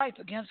scarred for life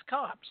against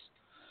cops?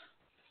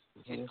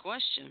 Good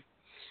question.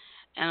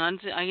 And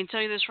I can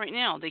tell you this right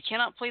now. They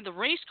cannot play the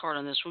race card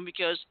on this one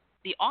because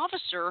the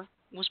officer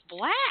was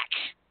black.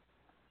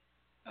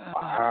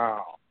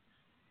 Wow.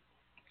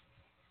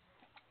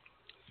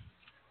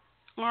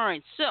 All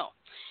right, so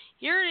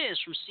here it is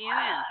from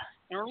CNN.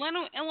 An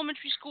Orlando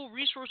elementary school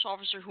resource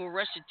officer who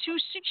arrested 2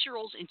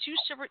 6-year-olds in 2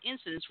 separate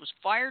incidents was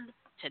fired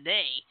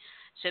today,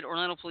 said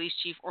Orlando Police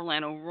Chief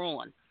Orlando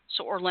Roland.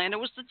 So Orlando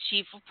was the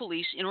chief of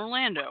police in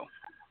Orlando.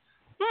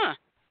 Huh.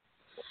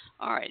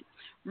 All right.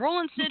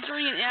 Rowland said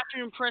during an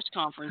afternoon press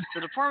conference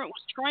the department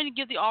was trying to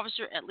give the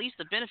officer at least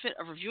the benefit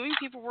of reviewing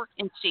paperwork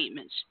and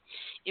statements.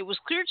 It was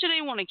clear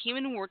today when I came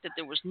into work that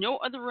there was no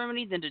other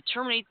remedy than to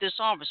terminate this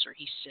officer,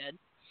 he said.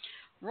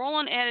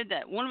 Rowland added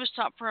that one of his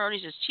top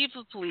priorities as chief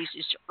of police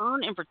is to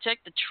earn and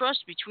protect the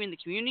trust between the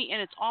community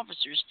and its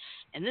officers,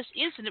 and this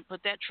incident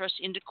put that trust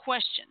into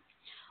question.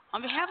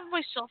 On behalf of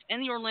myself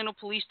and the Orlando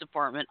Police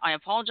Department, I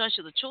apologize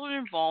to the children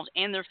involved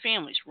and their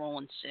families,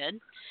 Rowland said.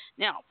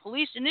 Now,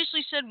 police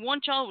initially said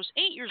one child was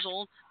 8 years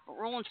old, but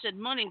Rowland said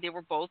Monday they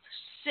were both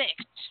 6.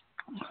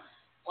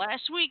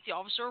 Last week, the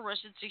officer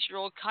arrested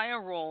 6-year-old Kaya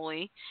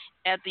Rowley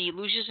at the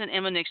Lucius and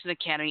Emma Nixon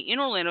Academy in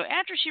Orlando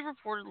after she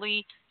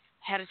reportedly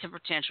had a temper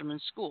tantrum in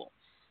school.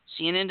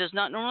 CNN does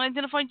not normally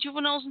identify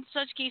juveniles in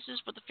such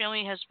cases, but the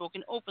family has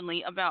spoken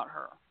openly about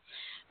her.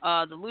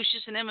 The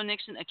Lucius and Emma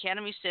Nixon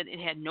Academy said it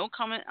had no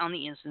comment on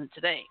the incident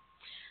today.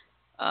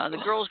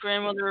 The girl's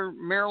grandmother,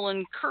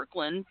 Marilyn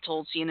Kirkland,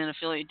 told CNN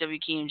affiliate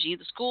WKMG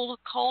the school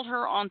called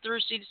her on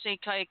Thursday to say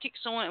Kaya kicked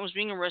someone and was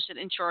being arrested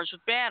and charged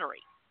with battery.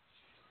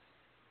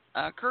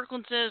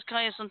 Kirkland says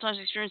Kaya sometimes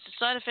experiences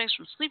side effects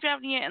from sleep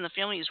apnea, and the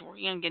family is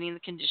working on getting the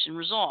condition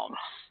resolved.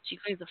 She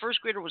claims the first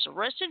grader was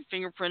arrested,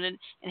 fingerprinted,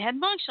 and had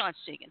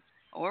mugshots taken.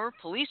 However,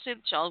 police say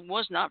the child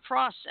was not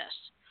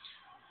processed.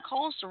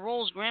 Calls to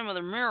Roll's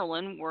grandmother,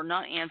 Marilyn, were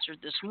not answered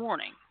this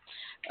morning.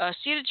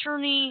 State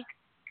Attorney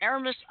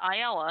Aramis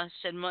Ayala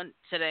said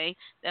today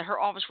that her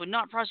office would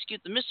not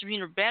prosecute the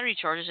misdemeanor battery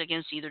charges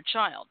against either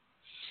child.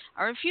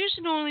 I refuse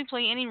to knowingly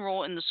play any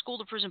role in the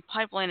school-to-prison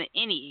pipeline at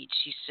any age,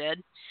 she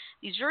said.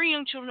 These very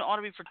young children ought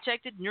to be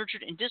protected,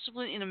 nurtured, and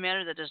disciplined in a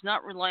manner that does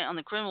not rely on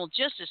the criminal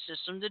justice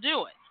system to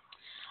do it.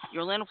 The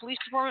Orlando Police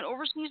Department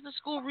oversees the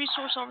school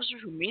resource officer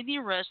who made the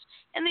arrest,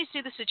 and they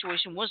say the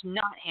situation was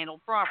not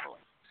handled properly.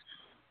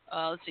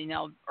 Let's see,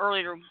 now,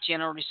 earlier,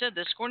 Jan already said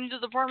this. According to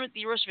the department,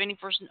 the arrest of any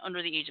person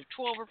under the age of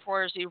 12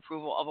 requires the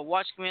approval of a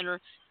watch commander,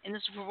 and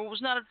this approval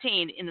was not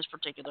obtained in this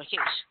particular case.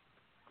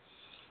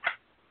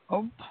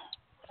 Oh.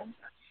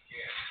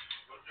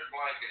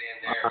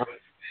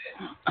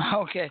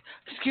 Okay.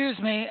 Excuse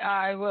me.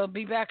 I will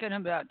be back in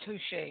about 2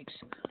 shakes.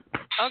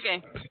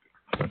 Okay.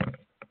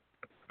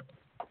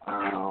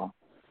 All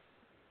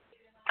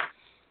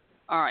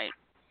right.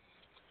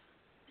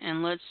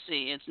 And let's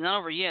see. It's not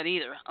over yet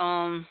either.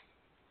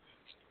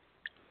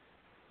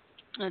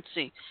 Let's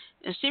see.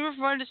 In a statement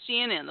provided to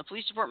CNN, the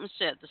police department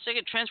said the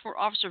second transport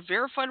officer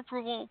verified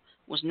approval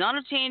was not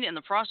obtained and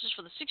the process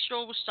for the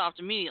 6-year-old was stopped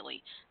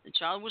immediately. The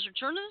child was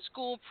returned to the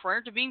school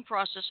prior to being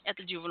processed at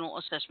the Juvenile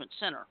Assessment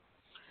Center.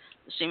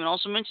 The statement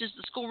also mentions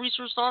the school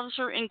resource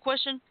officer in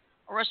question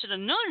arrested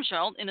another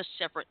child in a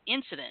separate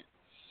incident.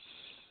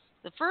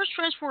 The first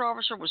transport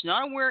officer was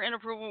not aware and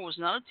approval was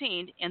not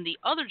obtained, and the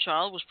other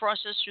child was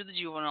processed through the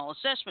Juvenile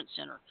Assessment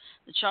Center.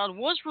 The child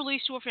was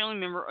released to a family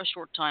member a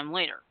short time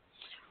later.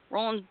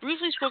 Rowland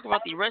briefly spoke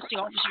about the arresting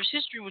officer's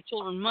history with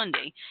children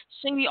Monday,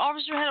 saying the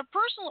officer had a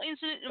personal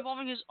incident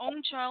involving his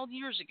own child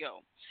years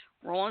ago.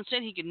 Rowland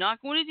said he could not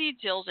go into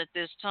details at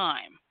this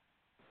time.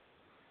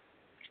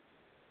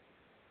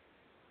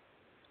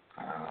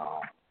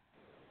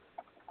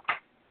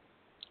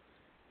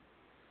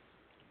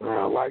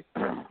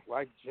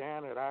 Like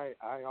Janet,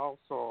 I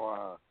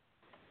also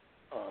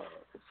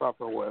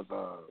suffer with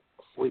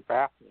sleep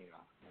apnea.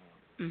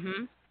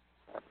 Mhm.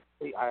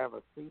 I have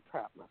a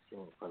CPAP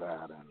machine for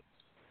that, and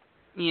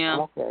yeah.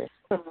 I'm okay.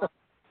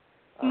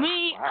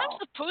 Me, wow. I'm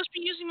supposed to be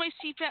using my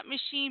CPAP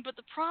machine, but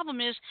the problem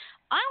is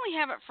I only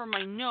have it for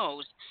my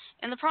nose,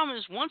 and the problem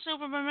is once I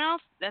open my mouth,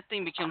 that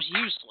thing becomes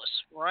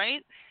useless,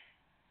 right?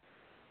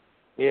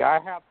 Yeah, I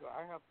have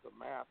the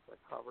mask that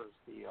covers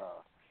the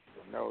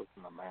nose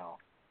and the mouth.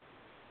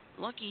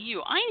 Lucky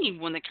you. I need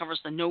one that covers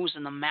the nose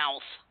and the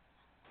mouth.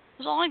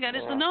 Because all I got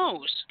is the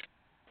nose.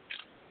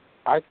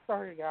 I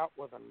started out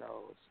with a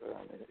nose,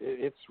 and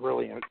it's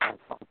really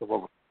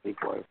uncomfortable to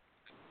speak with.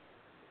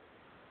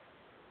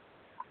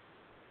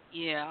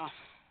 Yeah.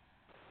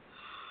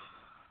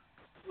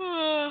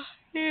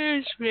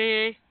 Here's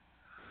me.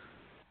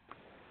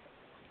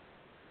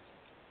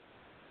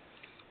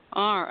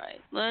 All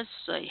right, let's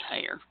say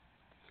here.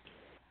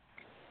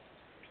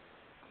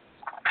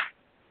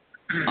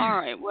 All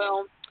right,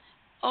 well,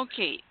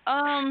 okay.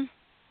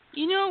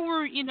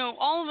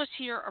 All of us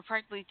here are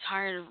practically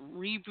tired of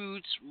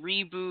reboots,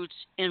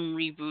 and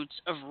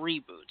reboots of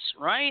reboots,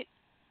 right?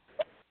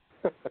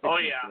 Oh,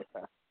 yeah.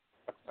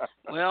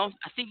 Well,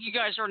 I think you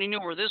guys already know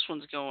where this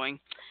one's going.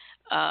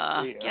 Guess what?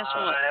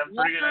 I have a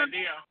pretty good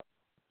idea.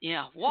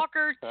 Yeah,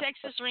 Walker,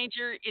 Texas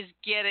Ranger is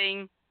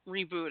getting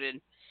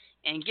rebooted.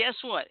 And guess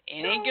what?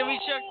 It ain't going to be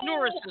Chuck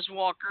Norris as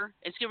Walker.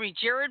 It's going to be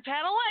Jared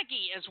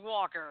Padalecki as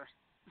Walker.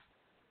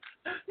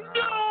 No!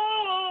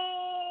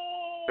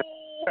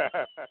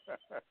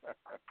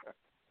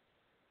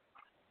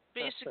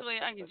 Basically,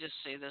 I can just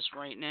say this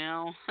right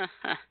now.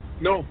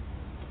 No.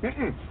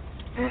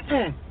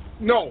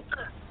 No.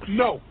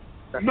 No.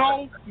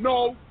 No.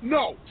 No.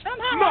 No.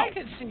 Somehow no. I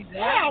can see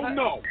that. Hell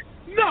no.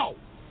 No.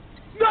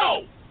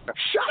 No.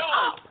 Shut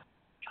up.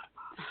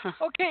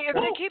 Okay, if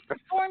they keep the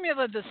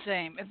formula the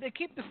same,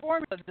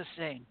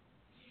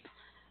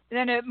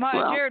 then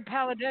Jared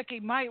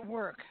Padalecki might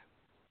work.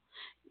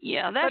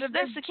 Yeah, that's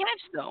the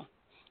catch, though.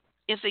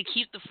 If they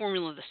keep the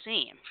formula the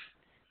same.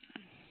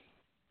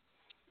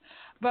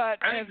 But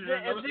if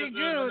they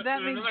do,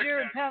 that means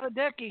Jared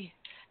Padalecki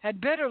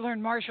had better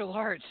learn martial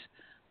arts.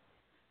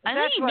 I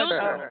think he knows a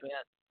little bit.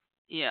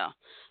 Yeah.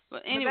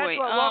 But anyway,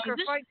 that's what Walker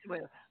fights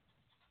with.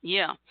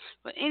 Yeah.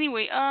 But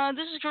anyway,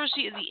 this is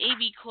courtesy of the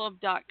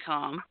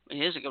avclub.com. It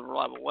is a good,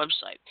 reliable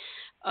website.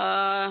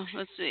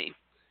 Let's see.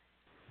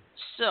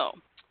 So,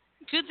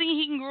 good thing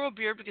he can grow a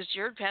beard because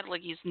Jared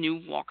Padalecki is the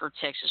new Walker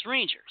Texas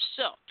Ranger.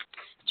 So,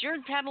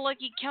 Jared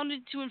Padalecki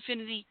counted to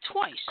infinity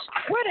twice.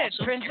 Quit it,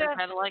 Princess. Jared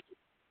Padalecki.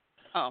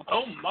 Oh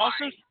my.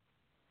 Also,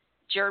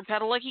 Jared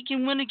Padalecki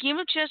can win a game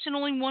of chess in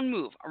only one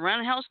move, a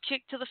roundhouse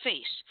kick to the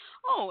face.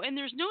 Oh, and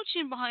there's no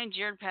chin behind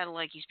Jared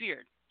Padalecki's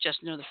beard,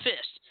 just another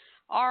fist.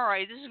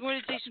 Alright, this is going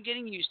to take some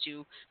getting used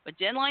to, but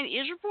Deadline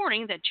is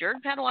reporting that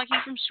Jared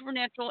Padalecki from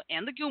Supernatural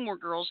and the Gilmore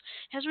Girls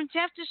has been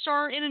tapped to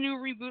star in a new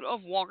reboot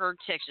of Walker,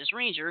 Texas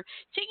Ranger,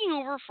 taking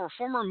over for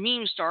former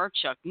meme star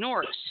Chuck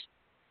Norris.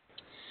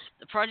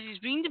 The project is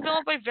being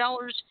developed by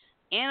Valor's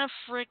Anna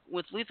Frick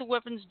with Lethal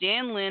Weapons'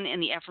 Dan Lin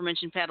and the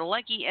aforementioned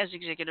Padalecki as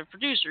executive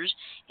producers,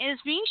 and is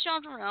being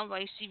shopped around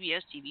by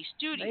CBS TV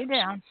Studios. Lay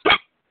down.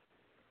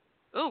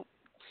 Oh.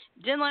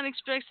 Deadline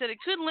expects that it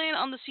could land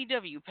on the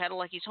CW,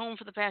 Padalecki's home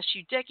for the past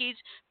few decades,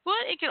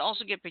 but it could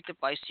also get picked up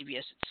by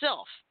CBS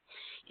itself.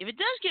 If it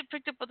does get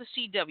picked up by the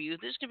CW,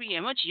 this could be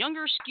a much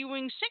younger,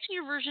 skewing,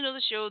 sexier version of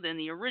the show than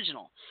the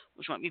original,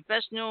 which might be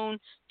best known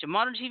to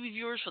modern TV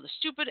viewers for the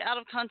stupid,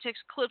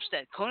 out-of-context clips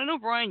that Conan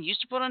O'Brien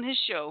used to put on his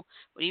show,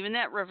 but even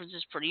that reference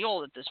is pretty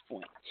old at this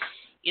point.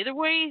 Either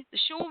way, the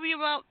show will be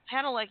about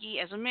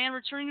Padalecki as a man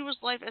returning to his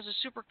life as a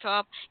super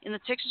cop in the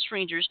Texas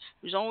Rangers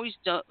who always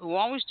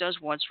does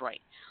what's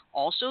right.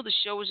 Also, the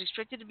show is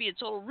expected to be a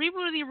total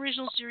reboot of the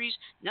original series,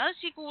 not a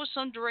sequel with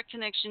some direct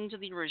connection to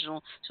the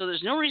original, so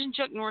there's no reason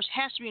Chuck Norris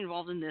has to be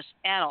involved in this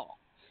at all.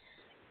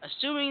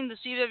 Assuming the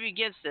CW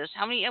gets this,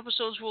 how many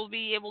episodes will it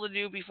be able to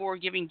do before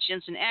giving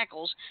Jensen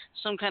Ackles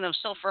some kind of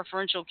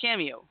self-referential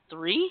cameo?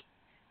 3?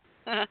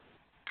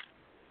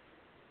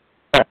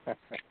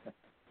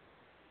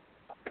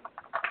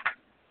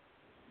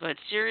 But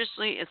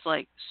seriously, it's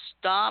like,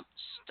 stop.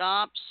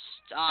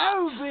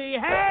 Oh,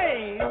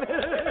 behave!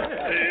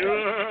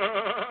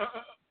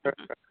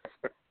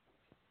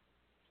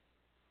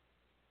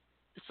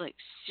 It's like,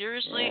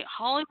 seriously,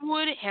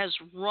 Hollywood has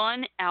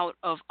run out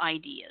of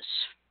ideas.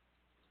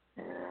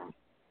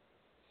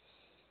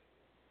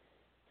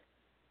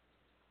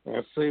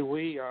 Yeah, see,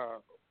 we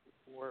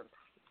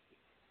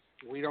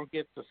don't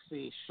get to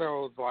see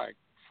shows like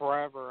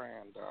Forever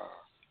and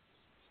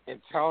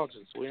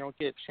Intelligence. We don't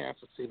get a chance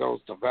to see those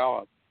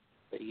develop.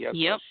 But you have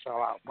to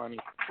shell out money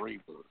for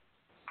reboot.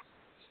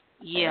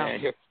 Yeah.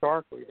 And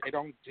historically, they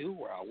don't do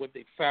well, with the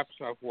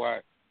exception of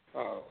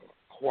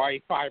Hawaii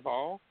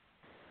Five-0.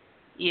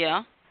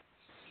 Yeah.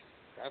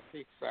 That's the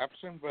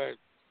exception, but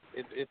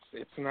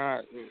it's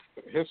not.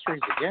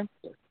 History's against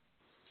it.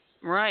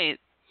 Right.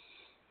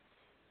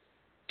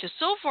 Because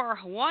so far,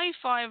 Hawaii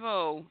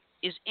Five-0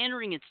 is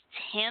entering its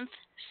 10th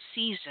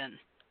season.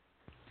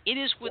 It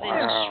is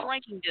within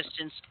striking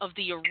distance of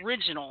the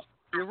original.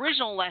 The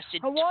original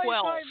lasted 12.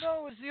 Hawaii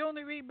Five-0 is the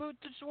only reboot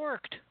that's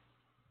worked.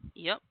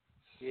 Yep.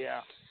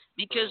 Yeah.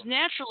 Because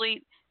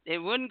naturally, they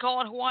wouldn't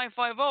call it Hawaii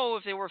Five-0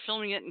 if they were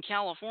filming it in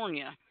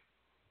California.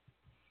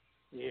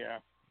 Yeah.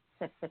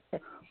 But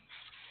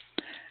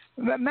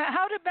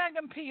how did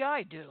Magnum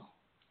P.I. do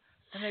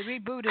when they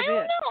rebooted it? I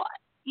don't know.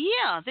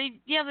 Yeah,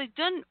 they've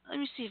done. Let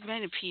me see if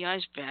Magnum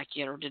P.I.'s back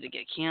yet, or did it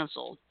get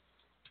canceled?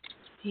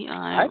 P.I.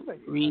 I haven't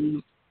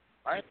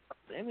heard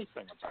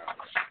anything about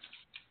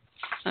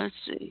it. Let's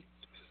see.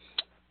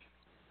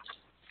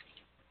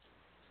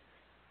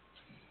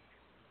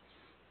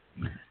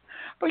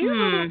 Oh, you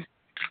little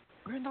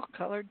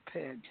brindle-colored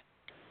pig.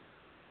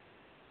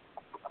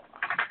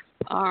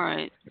 All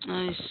right, let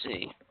me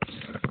see.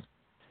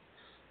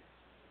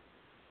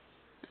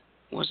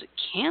 Was it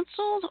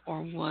canceled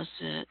or was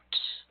it?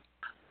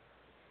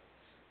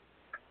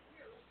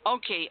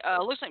 Okay,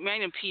 looks like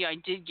Magnum P.I.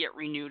 did get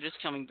renewed. It's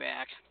coming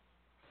back.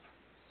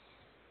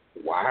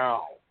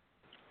 Wow.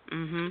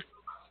 Mhm.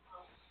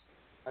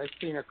 I've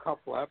seen a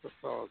couple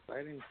episodes. I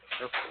didn't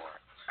care for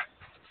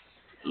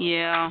it.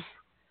 Yeah.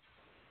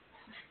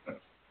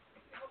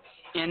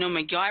 Yeah, I know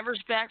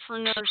MacGyver's back for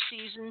another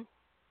season.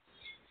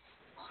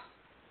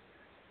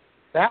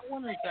 That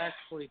one is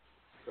actually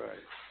good.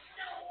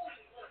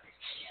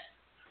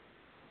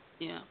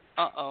 Yeah.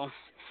 Uh-oh.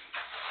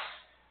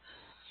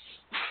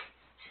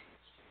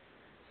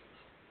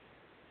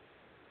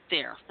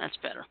 There. That's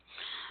better.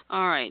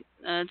 All right.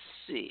 Let's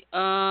see.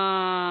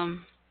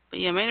 But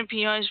yeah, Magnum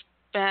P.I.'s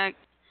back.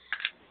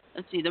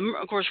 Let's see.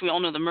 Of course, we all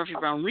know the Murphy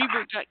Brown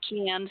reboot got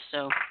canned,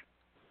 so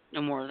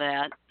no more of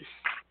that.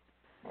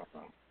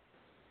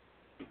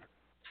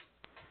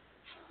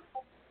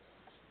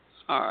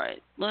 All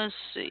right. Let's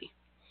see.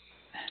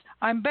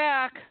 I'm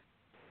back.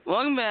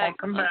 Welcome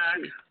back. Welcome back.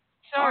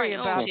 Sorry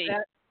All right, about okay.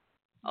 that.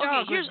 Okay,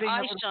 Dog here's was being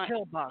a little Eyeshine.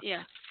 pillbox.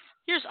 Yeah.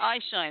 Here's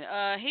Eyeshine.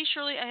 Hey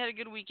Shirley, I had a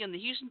good weekend. The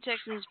Houston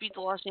Texans beat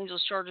the Los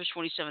Angeles Chargers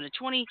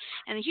 27-20,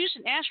 and the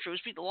Houston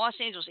Astros beat the Los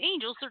Angeles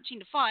Angels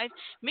 13-5,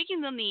 making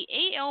them the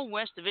AL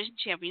West Division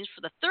champions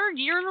for the third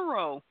year in a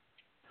row.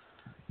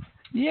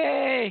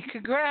 Yay!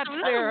 Congrats So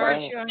in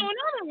Eyeshine.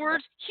 other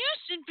words,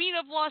 Houston beat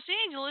up Los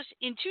Angeles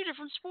in two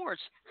different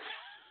sports.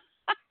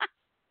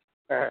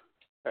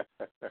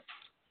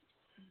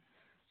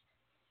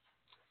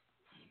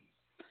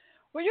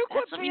 Will you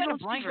quit being a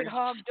blanket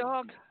hog,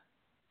 dog?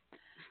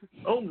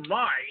 Oh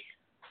my!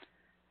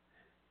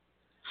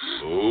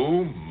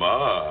 Oh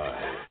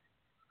my!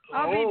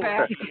 I'll be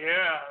back.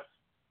 Yeah.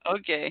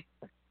 Okay.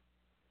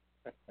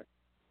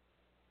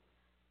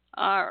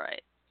 All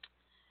right.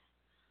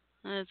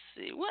 Let's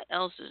see. What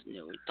else is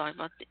new? We talked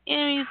about the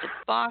Emmys, the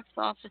box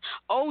office.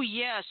 Oh,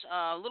 yes.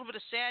 A little bit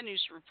of sad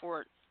news to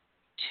report.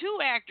 2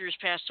 actors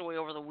passed away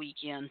over the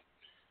weekend.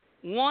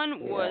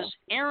 One was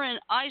Aaron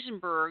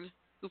Eisenberg,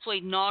 who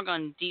played Nog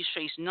on Deep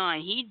Space Nine.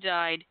 He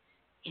died,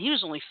 and he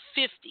was only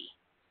 50.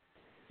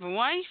 From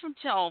what I can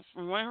tell,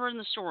 from what I heard in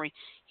the story,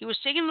 he was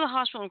taken to the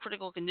hospital in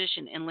critical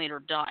condition and later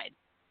died.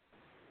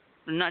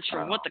 I'm not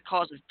sure what the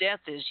cause of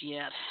death is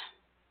yet.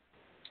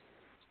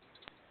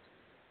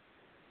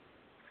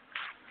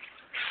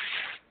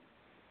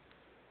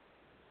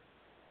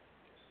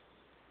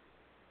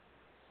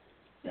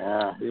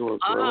 Yeah, he was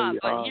really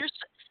young.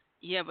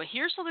 But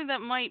here's something that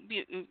might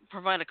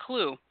provide a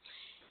clue.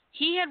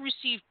 He had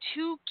received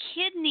 2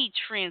 kidney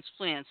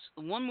transplants,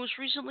 the one most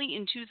recently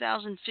in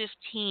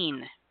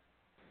 2015.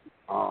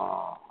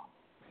 Oh,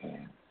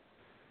 man.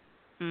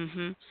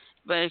 Mhm.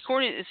 But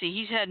according to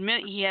he had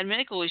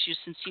medical issues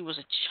since he was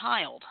a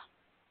child.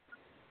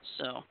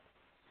 So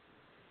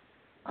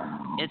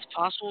it's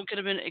possible it could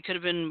have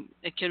been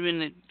a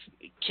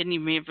kidney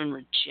may have been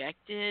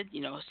rejected.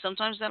 You know,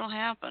 sometimes that'll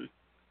happen.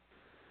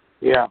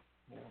 Yeah.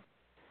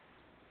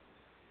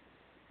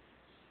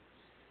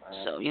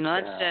 So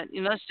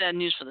that's sad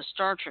news for the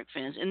Star Trek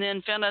fans. And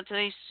then found out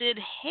today Sid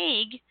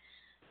Haig,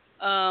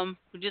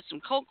 who did some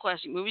cult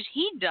classic movies,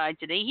 he died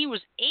today. He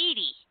was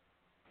 80.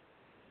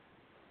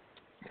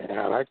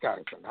 Yeah, that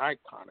guy's an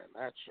icon in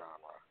that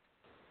genre.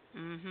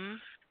 Mhm.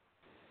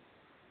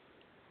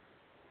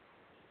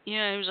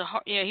 Yeah,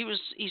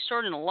 he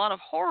starred in a lot of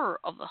horror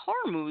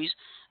movies,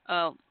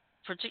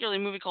 particularly a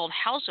movie called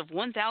House of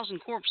 1,000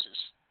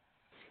 Corpses.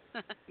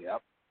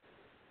 Yep.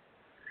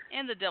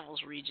 And The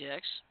Devil's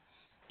Rejects,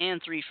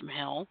 and 3 from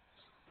Hell.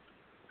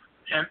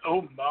 And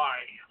oh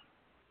my.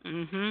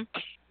 Mhm.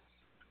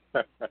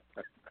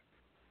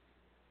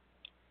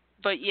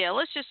 But yeah,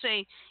 let's just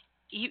say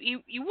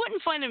you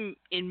wouldn't find him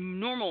in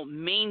normal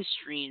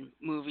mainstream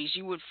movies.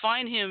 You would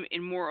find him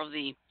in more of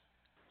the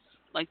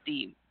what do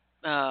you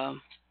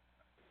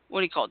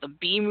call it? The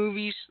B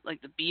movies,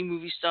 like the B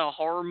movie style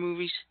horror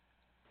movies.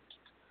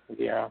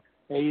 Yeah.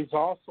 And he's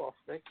also a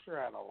fixture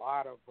at a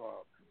lot of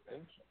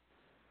conventions.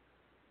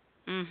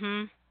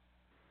 Mhm.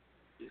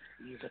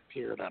 He's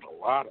appeared at a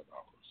lot of those.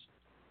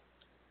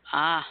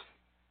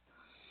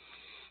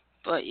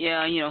 But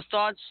yeah, love,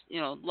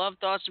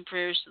 thoughts, and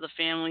prayers to the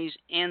families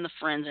and the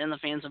friends and the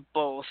fans of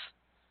both.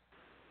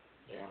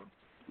 Yeah.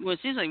 Well,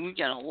 it seems like we're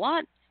getting a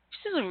lot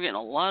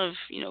of,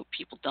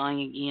 people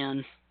dying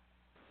again.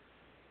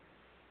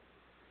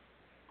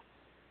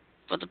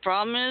 But the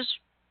problem is,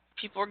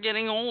 people are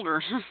getting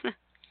older.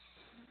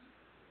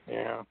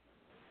 Yeah.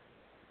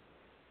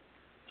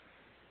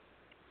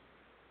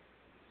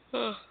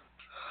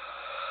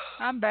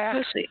 I'm back.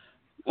 Let's see.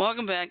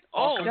 Welcome back.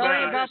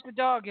 Sorry about the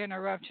dog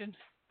interruption.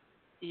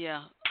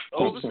 Yeah.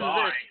 Oh, listen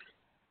to this.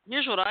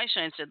 Here's what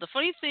Eyeshine said. The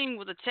funny thing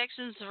with the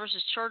Texans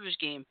versus Chargers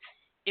game,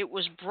 it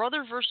was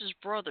brother versus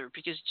brother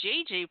because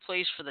JJ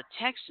plays for the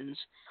Texans,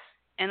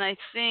 and I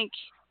think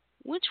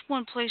which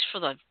one plays for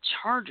the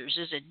Chargers?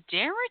 Is it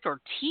Derek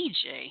or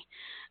TJ?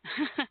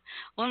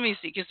 Let me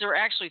see, because there are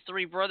actually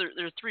 3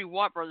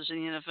 Watt brothers in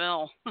the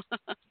NFL.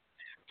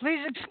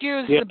 Please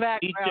excuse the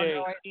background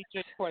noise.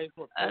 TJ plays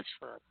with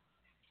Pittsburgh.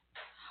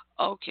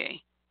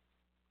 Okay.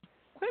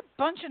 Quit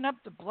bunching up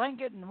the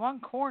blanket in one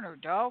corner,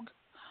 dog.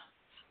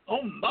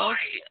 Oh my.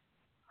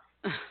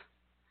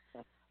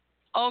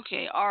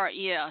 Okay, all right,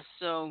 yeah.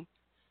 So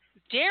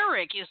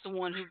Derek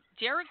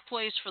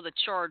plays for the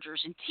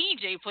Chargers and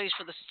TJ plays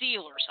for the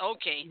Steelers.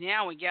 Okay,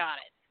 now we got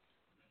it.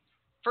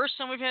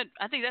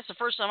 I think that's the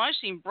first time I've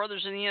seen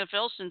brothers in the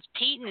NFL since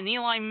Peyton and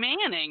Eli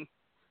Manning.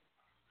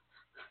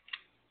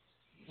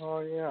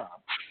 Oh, yeah.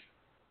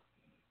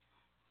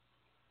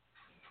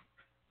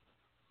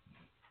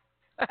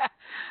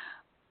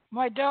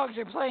 My dogs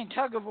are playing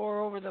tug-of-war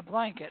over the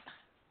blanket.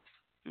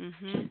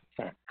 Mhm.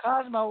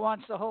 Cosmo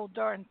wants the whole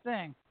darn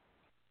thing.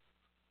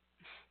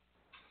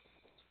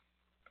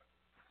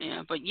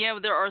 Yeah, but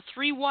there are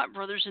 3 Watt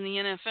brothers in the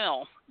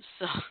NFL.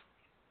 So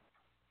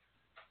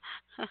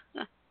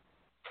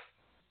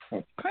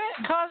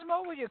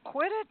Cosmo, will you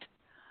quit it?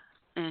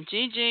 And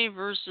JJ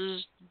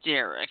versus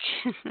Derek.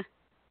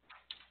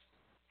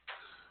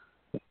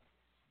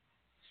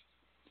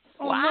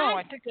 Oh, what? no,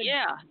 I think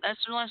Yeah,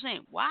 that's her last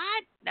name.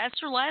 What? That's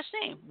her last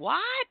name.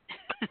 What?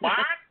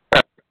 What?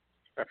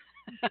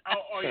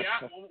 oh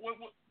yeah.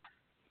 What?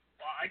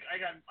 I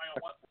got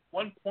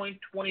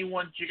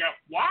 1.21 giga.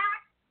 What?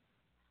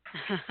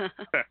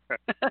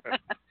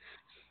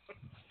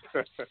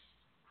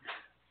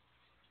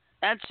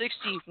 That's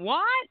 60.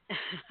 What?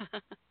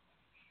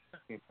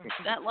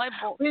 That light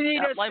bulb. we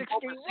need that a light 60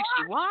 bulb is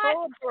 60. What?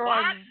 bulb for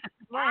our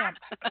lamp.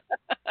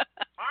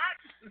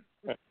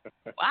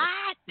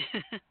 What?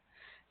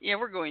 Yeah,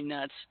 we're going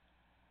nuts.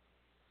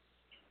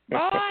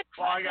 What?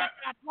 Well, I got.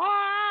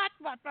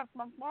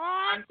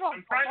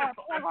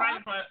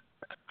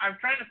 I'm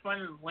trying to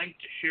find a link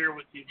to share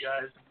with you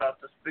guys about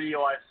this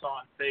video I saw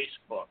on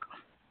Facebook.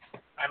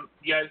 Some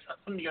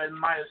of you guys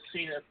might have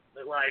seen it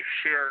when I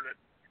shared it,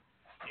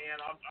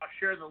 and I'll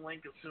share the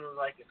link as soon as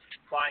I can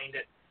find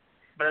it.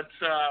 But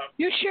it's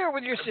you share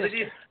with your sister.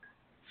 video,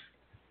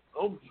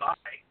 oh my,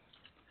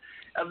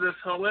 of this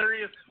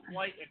hilarious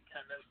flight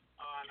attendant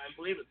on, I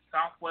believe it's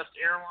Southwest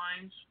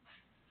Airlines.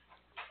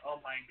 Oh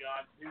my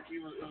God! It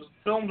was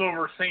filmed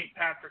over St.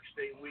 Patrick's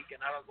Day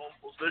weekend. I don't know if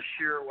it was this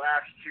year,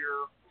 last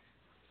year,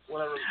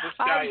 whatever. This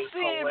guy is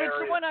hilarious. If it's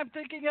the one I'm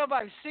thinking of,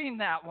 I've seen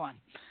that one.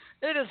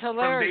 It is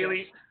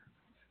hilarious.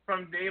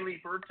 From Daily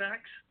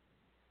Vertex.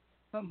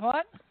 From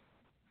what?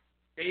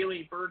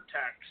 Daily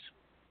Vertex.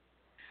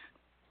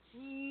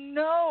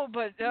 No,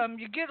 but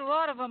you get a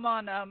lot of them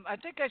on. I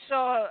think I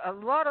saw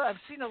I've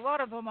seen a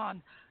lot of them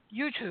on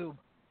YouTube.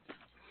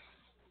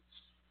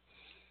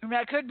 And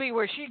that could be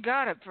where she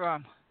got it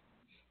from.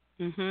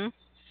 Mhm.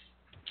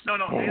 No,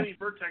 Daily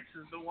Vertex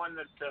is the one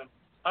that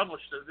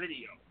published the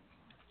video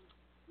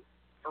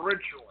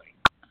originally.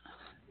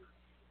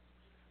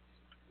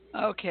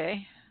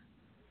 Okay.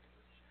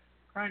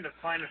 Trying to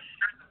find it.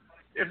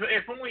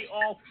 If only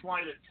all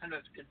flight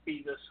attendants could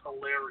be this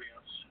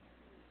hilarious.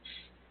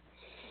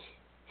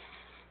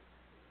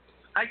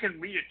 I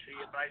can read it to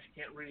you, but I just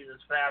can't read it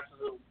as fast as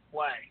it'll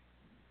play.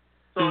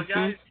 So,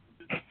 guys,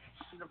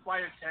 the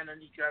flight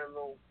attendant, he's got a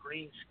little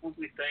green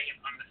squiggly thing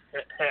on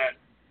his head.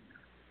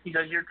 He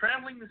says, "You're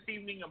traveling this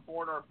evening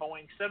aboard our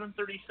Boeing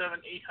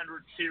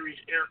 737-800 series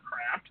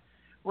aircraft.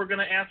 We're going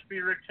to ask for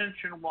your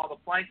attention while the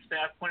flight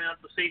staff point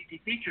out the safety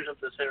features of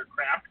this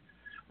aircraft.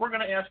 We're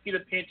going to ask you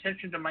to pay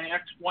attention to my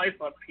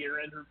ex-wife up here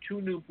and her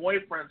two new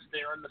boyfriends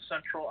there in the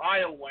central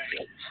aisleway."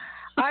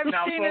 I've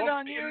seen it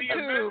on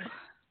YouTube.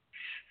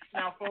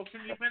 Now, folks,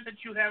 in the event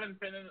that you haven't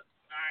been in...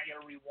 I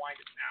got to rewind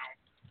it now.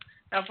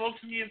 Now, folks,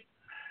 I'm going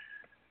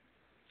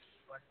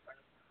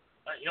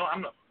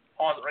to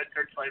pause it right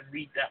there until I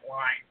read that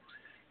line.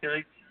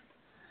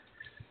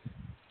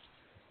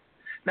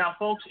 Now,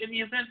 folks, in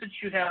the event that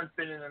you haven't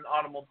been in an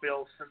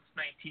automobile since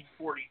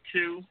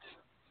 1942,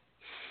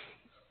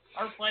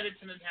 our flight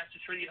attendant has to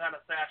show you how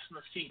to fasten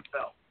the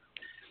seatbelt.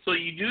 So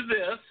you do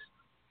this.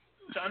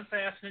 To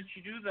unfasten it,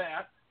 you do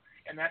that.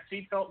 And that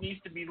seatbelt needs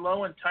to be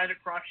low and tight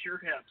across your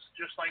hips,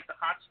 just like the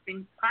hot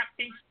pink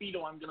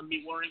Speedo I'm going to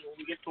be wearing when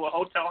we get to a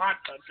hotel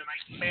hot tub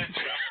tonight in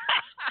Manchester.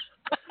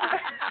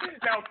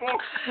 Now,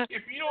 folks,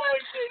 if you don't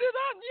I've seen it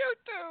on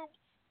YouTube.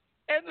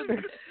 And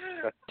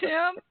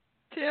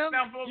Tim,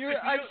 now, folks,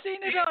 I've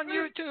seen it on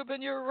YouTube,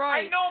 and you're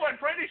right. I know, but I'm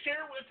trying to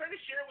share it with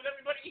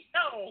everybody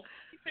else.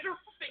 They're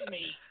flipping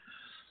me.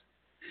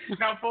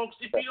 Now, folks,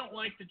 if you don't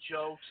like the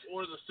jokes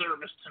or the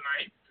service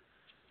tonight,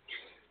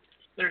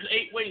 there's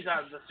 8 ways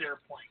out of this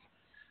airplane.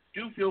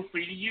 Do feel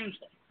free to use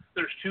them.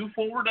 There's 2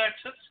 forward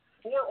exits,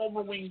 4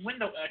 overwing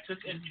window exits,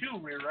 and 2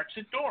 rear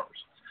exit doors.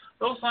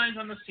 Those signs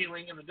on the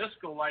ceiling and the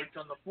disco lights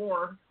on the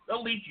floor,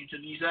 they'll lead you to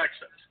these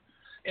exits.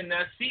 In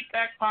that seat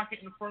back pocket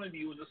in front of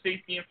you is a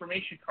safety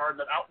information card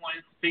that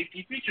outlines the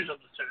safety features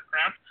of this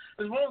aircraft,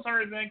 as well as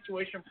our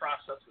evacuation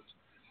processes.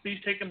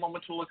 Please take a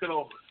moment to look it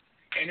over.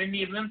 And in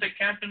the event that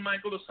Captain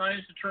Michael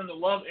decides to turn the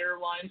Love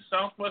Airlines,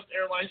 Southwest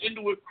Airlines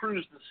into a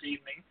cruise this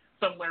evening,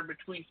 somewhere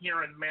between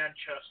here and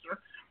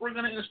Manchester, we're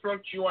going to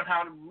instruct you on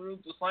how to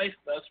remove the life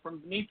vest from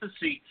beneath the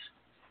seats.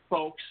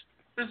 Folks,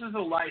 this is a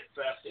life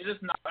vest. It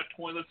is not a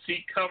toilet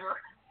seat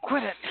cover.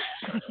 Quit it.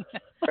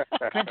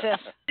 Princess.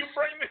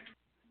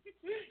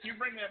 You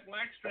bring that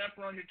black strap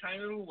around your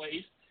tiny little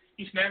waist.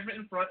 You snap it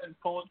in front and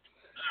pull it.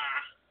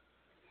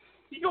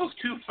 He goes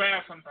too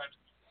fast sometimes.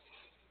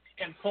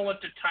 And pull it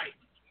to tight.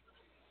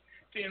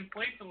 To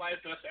inflate the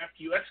life vest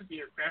after you exit the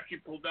aircraft, you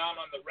pull down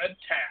on the red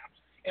tabs.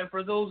 And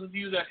for those of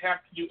you that have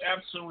to do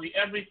absolutely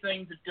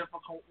everything the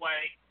difficult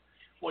way,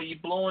 well, you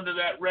blow into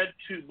that red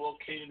tube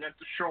located at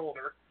the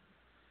shoulder.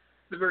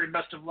 The very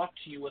best of luck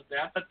to you with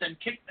that. But then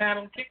kick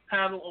paddle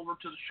over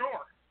to the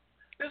shore.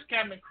 This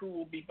cabin crew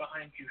will be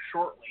behind you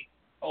shortly.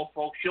 Oh,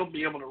 folks, you'll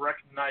be able to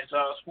recognize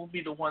us. We'll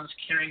be the ones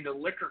carrying the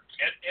liquor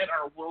kit and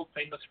our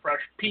world-famous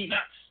fresh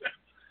peanuts.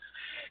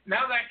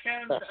 Now that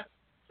cabin,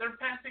 they're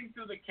passing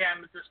through the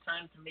cabin at this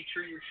time to make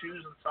sure your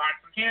shoes and socks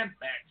and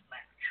handbags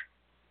match.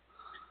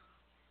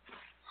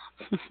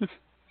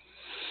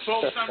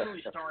 Folks, I'm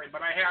really sorry,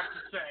 but I have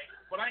to say,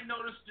 what I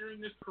noticed during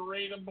this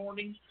parade of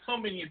morning, so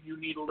many of you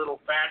need a little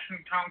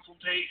fashion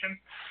consultation.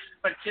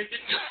 But kick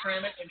it,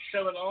 cram it, and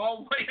shove it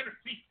all the way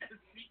underneath that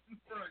seat and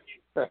front of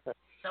you.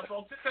 Now,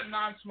 folks, it's a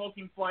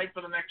non-smoking flight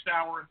for the next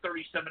hour and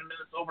 37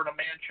 minutes over to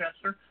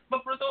Manchester.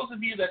 But for those of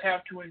you that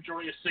have to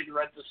enjoy a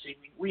cigarette this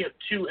evening, we have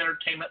 2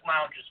 entertainment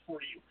lounges for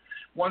you.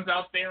 One's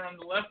out there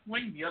on the left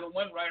wing, the other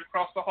one right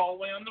across the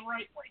hallway on the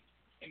right wing.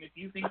 And if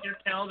you think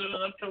you're talented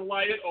enough to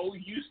light it,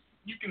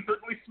 you can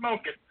certainly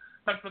smoke it.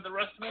 But for the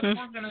rest of us,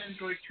 we're going to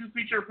enjoy 2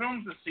 feature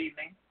films this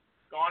evening,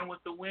 Gone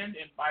with the Wind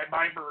and Bye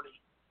Bye Birdie.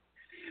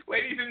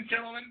 Ladies and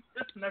gentlemen,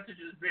 this message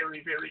is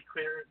very, very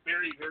clear,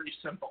 very, very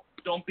simple.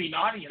 Don't be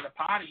naughty in the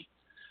potty.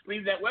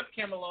 Leave that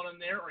webcam alone in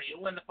there, or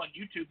you'll end up on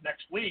YouTube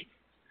next week.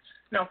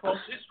 Now,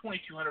 folks, it's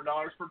 $2,200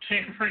 for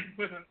tampering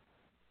with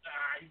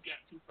you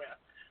got too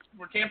fast.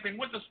 We're tampering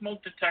with a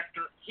smoke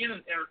detector in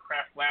an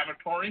aircraft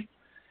laboratory.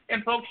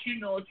 And, folks, you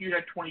know if you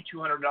had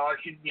 $2,200,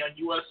 you'd be on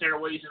U.S.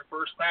 Airways in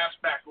first class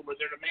back over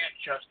there to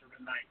Manchester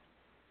tonight.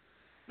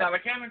 Now,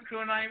 the cabin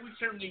crew and I, we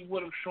certainly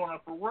would have shown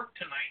up for work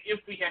tonight if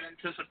we had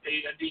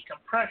anticipated a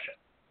decompression.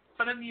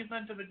 But in the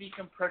event of a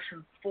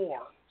decompression 4,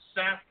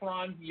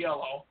 saffron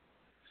yellow,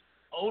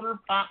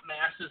 odor pop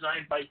mask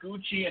designed by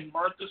Gucci and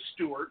Martha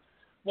Stewart,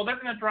 well, they're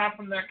going to drop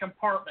from that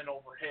compartment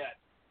overhead.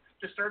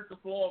 To start the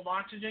flow of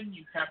oxygen,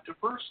 you have to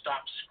first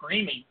stop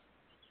screaming.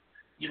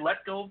 You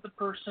let go of the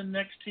person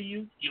next to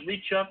you, you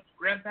reach up,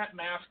 grab that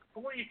mask,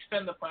 before you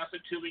extend the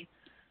plastic tubing,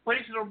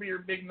 place it over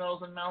your big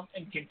nose and mouth,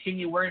 and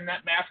continue wearing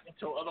that mask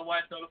until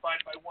otherwise notified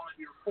by one of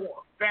your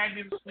 4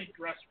 fabulously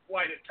dressed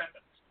flight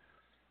attendants.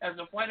 As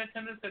the flight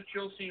attendants that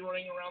you'll see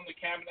running around the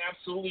cabin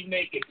absolutely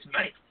naked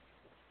tonight,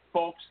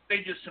 folks,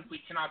 they just simply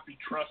cannot be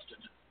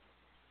trusted.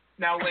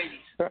 Now,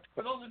 ladies,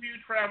 for those of you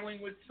traveling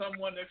with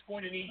someone that's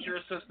going to need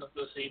your assistance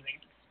this evening,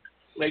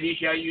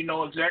 ladies, yeah, you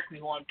know exactly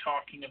who I'm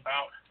talking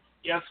about.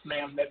 Yes,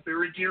 ma'am, that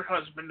very dear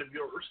husband of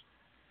yours.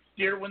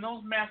 Dear, when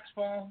those masks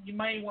fall, you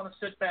might want to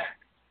sit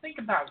back. Think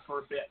about it for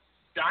a bit.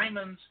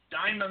 Diamonds,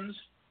 diamonds.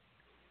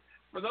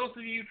 For those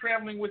of you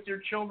traveling with your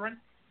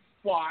children,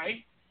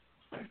 why?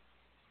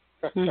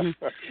 And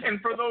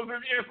for those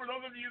of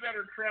you that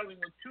are traveling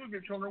with 2 of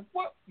your children,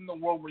 what in the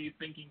world were you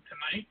thinking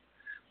tonight?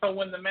 So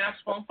when the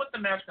mask falls, put the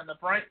mask on the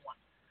bright one.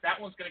 That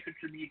one's going to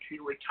contribute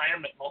to your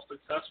retirement most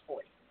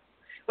successfully.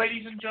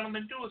 Ladies and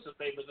gentlemen, do us a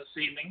favor this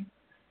evening.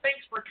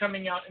 Thanks for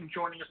coming out and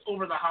joining us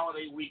over the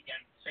holiday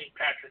weekend, St.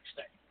 Patrick's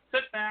Day.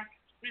 Sit back,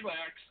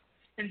 relax,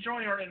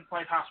 enjoy our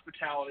in-flight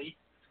hospitality,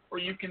 or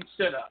you can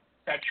sit up.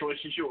 That choice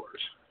is yours.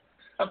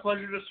 A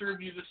pleasure to serve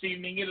you this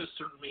evening. It is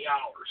certainly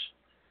ours.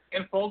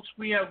 And, folks,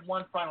 we have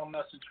one final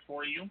message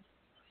for you.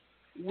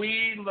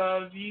 We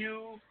love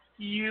you.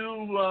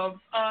 You love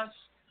us.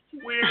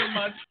 We're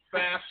much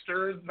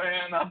faster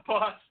than a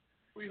bus.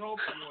 We hope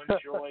you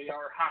enjoy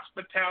our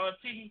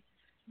hospitality.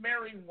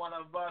 Marry one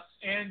of us,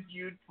 and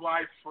you'd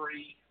fly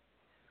free.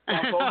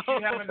 Now, folks,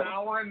 you have an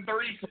hour and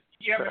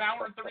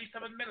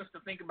 37 minutes to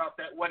think about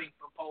that wedding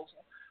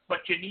proposal. But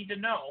you need to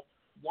know,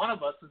 one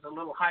of us is a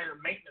little higher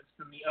maintenance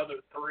than the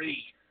other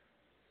 3.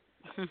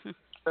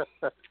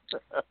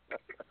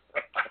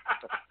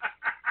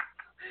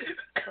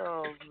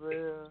 Oh,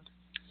 man.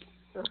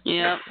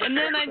 Yeah, and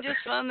then I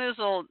found this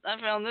old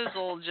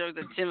joke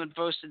that Tim had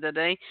posted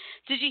today.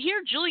 Did you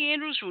hear Julie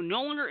Andrews will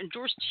no longer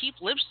endorse cheap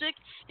lipstick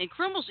and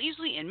crumbles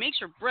easily and makes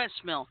her breath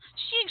smell?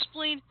 She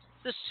explained,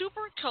 the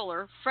super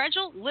color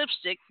fragile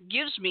lipstick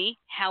gives me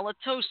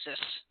halitosis.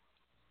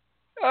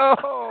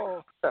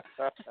 Oh.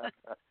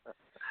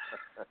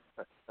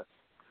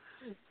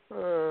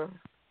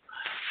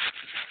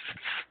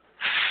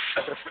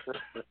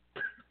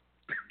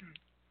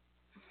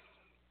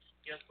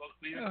 Yes, folks,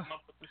 we come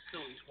up with the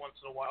sillies once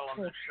in a while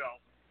on this show.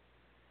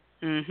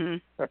 Mm-hmm.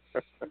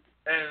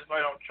 And if I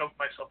don't choke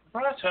myself in the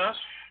process,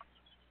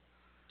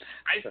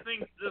 I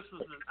think this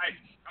is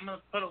I'm going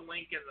to put a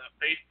link in the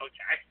Facebook.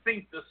 I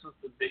think this is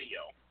the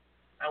video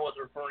I was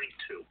referring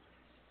to.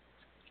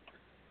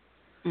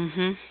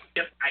 Mm-hmm.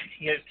 If I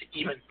can't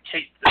even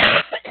take this.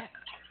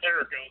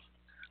 There it goes.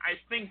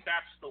 I think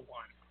that's the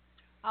one.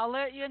 I'll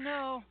let you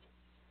know.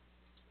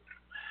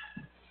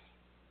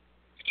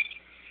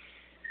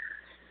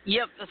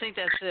 Yep, I think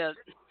that's it.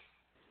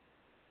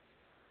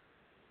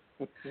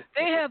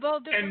 They have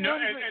all different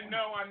ones. And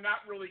no, I'm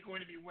not really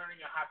going to be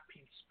wearing a hot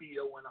pink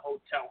Speedo in a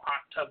hotel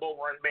hot tub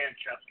over in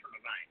Manchester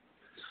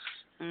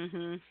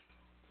tonight.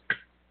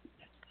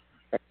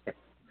 Mm-hmm.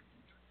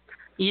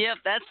 Yep,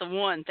 that's the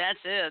one.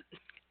 That's it.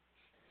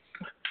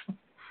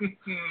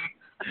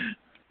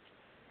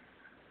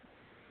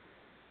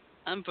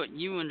 I'm putting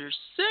you under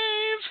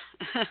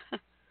save.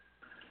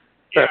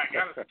 Yeah, I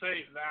gotta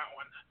save that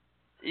one.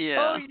 Yeah.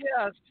 Oh,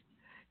 yes.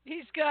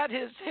 He's got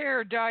his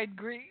hair dyed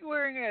green,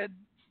 wearing a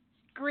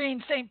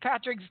green St.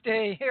 Patrick's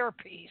Day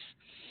hairpiece.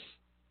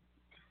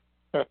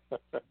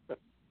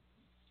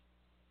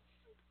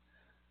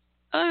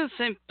 Oh,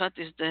 St.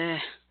 Patrick's Day.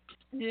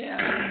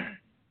 Yeah.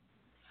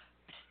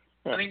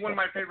 I think one of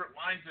my favorite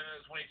lines in it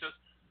is when he says,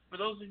 for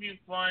those of you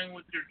flying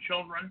with your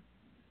children,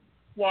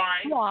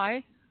 why?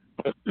 Why?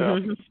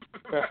 Mm-hmm.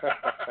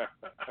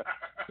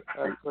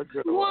 That's a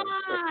good one.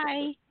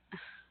 Why?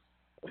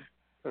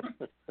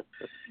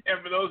 And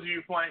for those of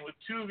you playing with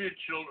two of your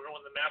children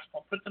with the mask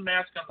on, put the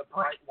mask on the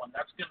bright one.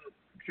 That's going to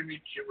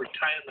contribute to your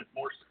retirement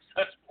more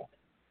successful.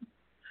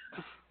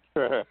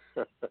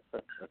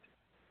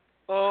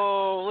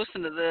 Oh,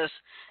 listen to this.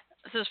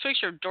 This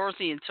picture of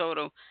Dorothy and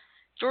Toto.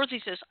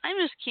 Dorothy says, I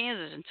miss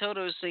Kansas, and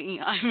Toto is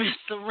singing, I miss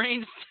the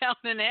rains down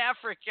in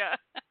Africa.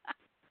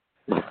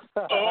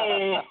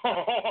 Oh,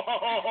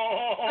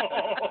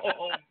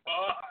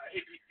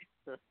 my.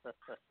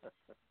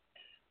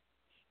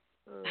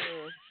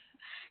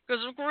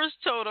 Because, of course,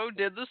 Toto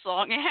did the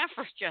song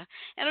Africa.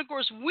 And, of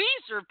course,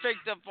 Weezer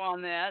picked up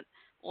on that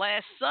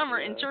last summer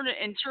and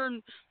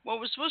turned what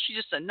was supposed to be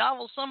just a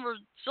novel summer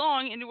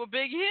song into a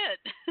big hit.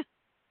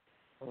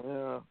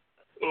 Yeah.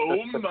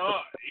 Oh,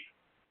 my.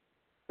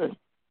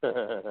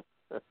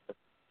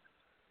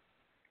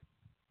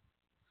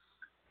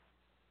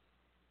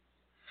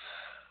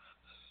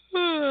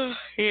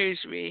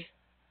 Here's me.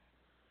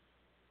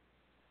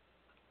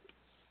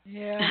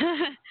 Yeah.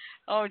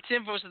 Oh,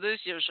 Tim posted this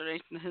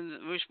yesterday.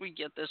 Wish we'd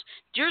get this.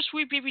 Dear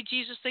sweet baby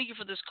Jesus, thank you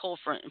for this cold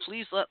front. And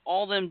please let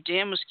all them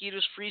damn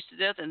mosquitoes freeze to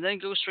death and then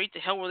go straight to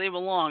hell where they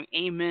belong.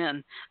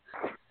 Amen.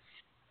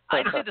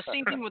 I'd say the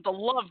same thing with the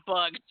love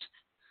bugs.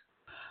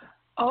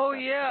 Oh,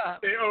 yeah.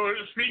 Hey, oh,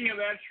 speaking of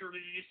that, Shirley,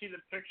 did you see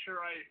the picture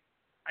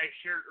I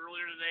shared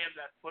earlier today of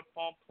that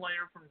football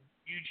player from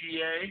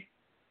UGA?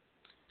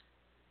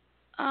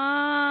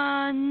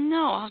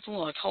 No. I'll have to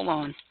look. Hold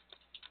on.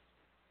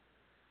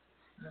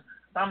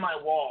 It's on my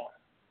wall.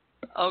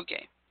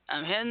 Okay.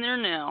 I'm heading there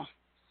now.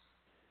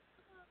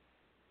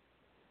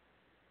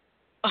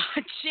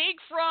 Jake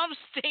from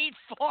State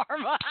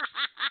Farm.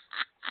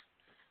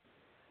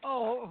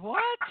 Oh,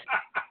 what?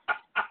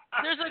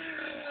 There's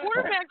a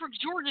quarterback for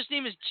Georgia's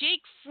name is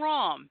Jake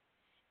Fromm.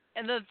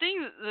 And the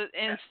thing,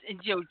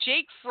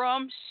 Jake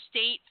from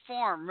State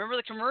Farm. Remember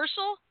the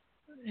commercial?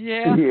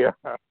 Yeah. Yeah.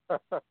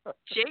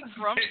 Jake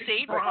from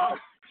State Farm.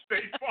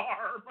 State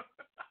Farm.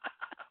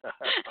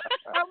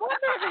 I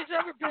wonder if he's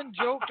ever been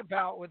joked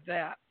about with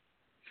that.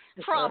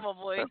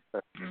 Probably.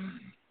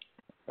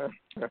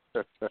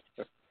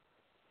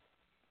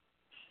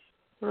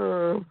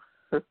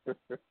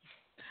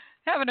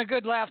 Having a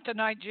good laugh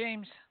tonight,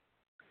 James.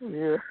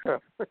 Yeah.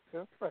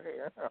 Yes, I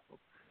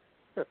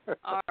am.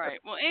 All right.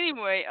 Well,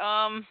 anyway,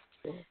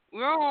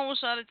 we're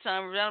almost out of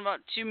time. We're down about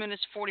 2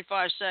 minutes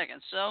 45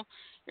 seconds. So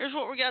here's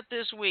what we got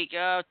this week.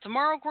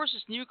 Tomorrow, of course,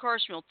 is New Car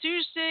Smell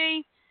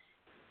Tuesday.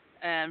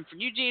 And for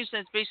you, James,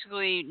 that's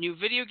basically new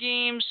video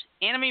games,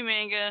 anime,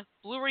 manga,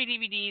 Blu-ray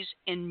DVDs,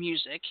 and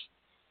music.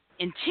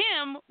 And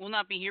Tim will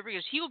not be here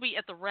because he will be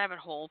at the Rabbit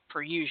Hole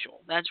per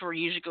usual. That's where he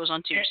usually goes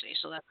on Tuesday,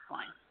 so that's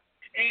fine.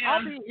 And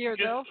I'll be here,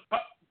 though.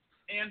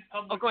 And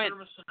public go ahead.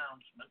 service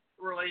announcement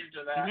related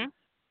to that. Mm-hmm.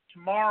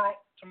 Tomorrow,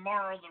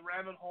 the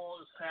Rabbit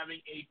Hole is having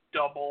a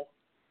double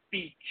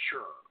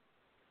feature.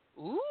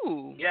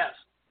 Ooh. Yes,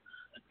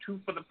 2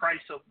 for the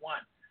price of 1.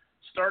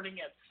 Starting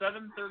at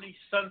 7:30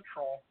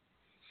 Central,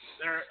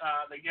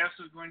 the guest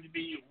is going to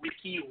be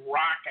Ricky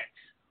Rocket.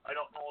 I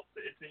don't know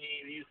if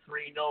any of you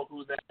three know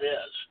who that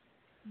is.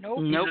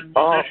 Nope.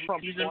 From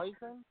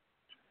Poison?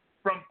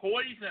 From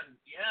Poison,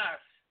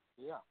 yes.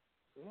 Yeah.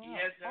 He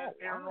has had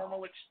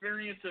paranormal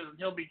experiences, and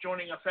he'll be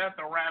joining us at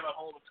the Rabbit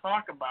Hole to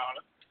talk about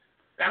it.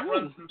 That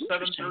runs from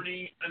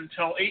 7:30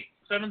 until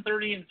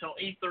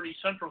 8:30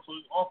 Central. So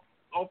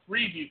all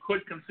three of you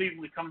could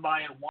conceivably come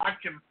by and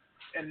watch him,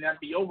 and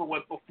that'd be over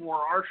with before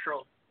our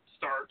show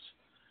starts.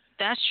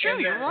 That's true.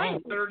 You're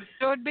right.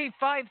 So it'd be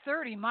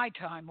 5:30 my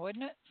time,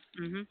 wouldn't it?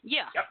 Mm-hmm.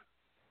 Yeah. Yep.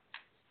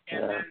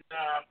 And then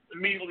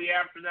immediately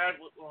after that,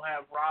 we'll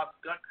have Rob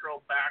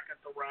Guttrow back at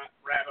the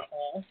Rabbit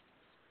Hole.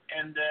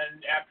 And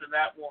then after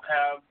that, we'll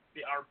have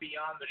our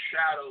Beyond the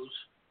Shadows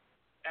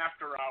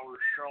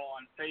after-hours show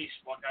on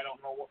Facebook. I don't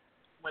know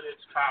what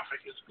its topic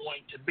is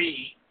going to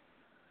be.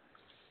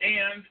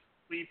 And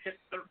we've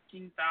hit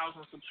 13,000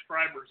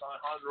 subscribers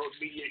on Hard Road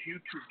Media's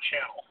YouTube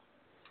channel.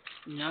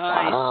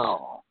 Nice.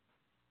 Wow.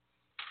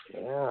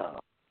 Yeah.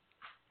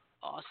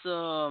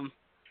 Awesome.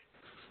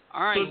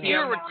 All right. So,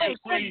 Here we're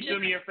please do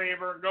me a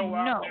favor. Go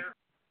out there,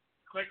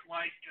 click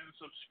like, and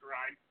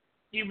subscribe.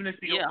 Even if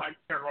you don't like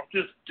Paranormal,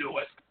 just do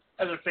it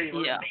as a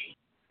favor to me.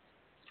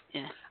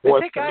 Yeah. I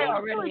think I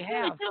already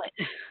have.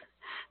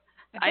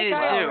 I did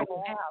too.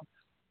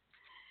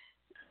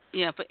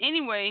 Yeah, but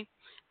anyway,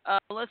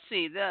 let's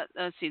see.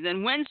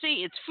 Then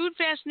Wednesday, it's Food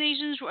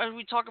Fascinations, as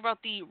we talk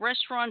about the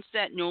restaurants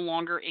that no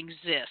longer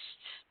exist.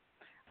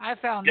 I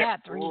found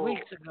that 3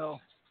 weeks ago.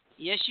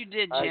 Yes, you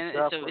did, Janet.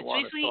 So it's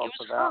basically it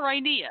was her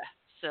idea.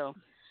 So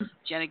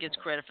Janet gets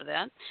credit for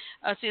that.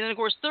 Then of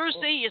course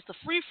Thursday is the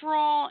free for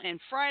all, and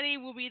Friday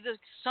will be the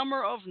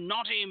Summer of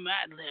Naughty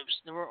Mad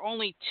Libs. There were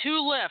only 2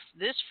 left: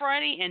 this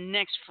Friday and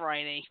next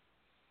Friday.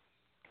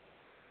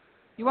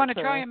 You want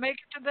to try and make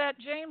it to that,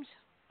 James?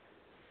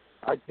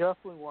 I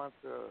definitely want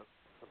to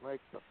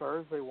make the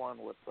Thursday one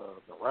with the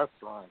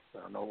restaurants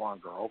that are no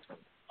longer open.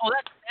 Oh,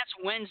 that's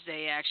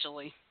Wednesday,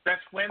 actually.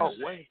 That's Wednesday. Oh,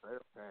 Wednesday,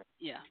 okay.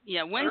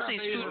 Yeah.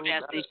 Wednesday's Food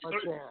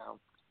Fascinations.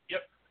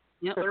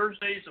 Yep.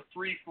 Thursday's a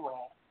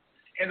free-for-all.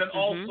 And then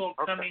also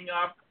coming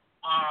up,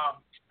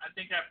 I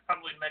think I've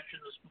probably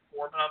mentioned this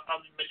before, but I'll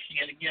probably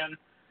mention it again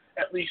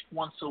at least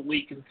once a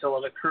week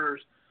until it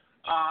occurs.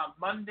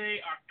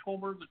 Monday,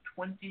 October the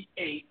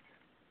 28th,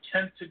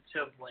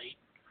 tentatively,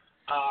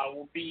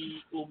 we'll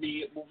be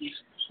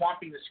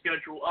swapping the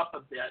schedule up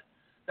a bit.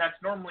 That's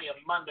normally a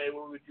Monday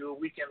where we do a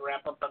weekend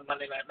wrap up on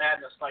Monday Night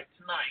Madness like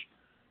tonight.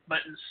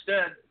 But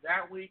instead,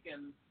 that week,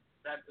 and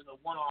that is a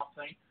one-off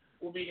thing,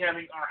 we'll be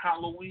having our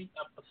Halloween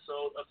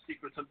episode of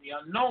Secrets of the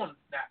Unknown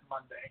that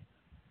Monday,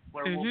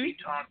 where we'll be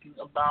talking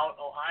about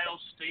Ohio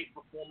State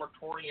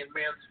Reformatory in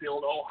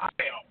Mansfield,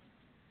 Ohio.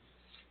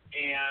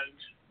 And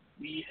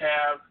we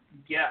have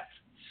guests.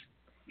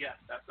 Yes,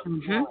 that's a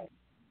plural.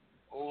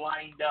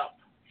 Lined up.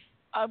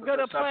 I'm going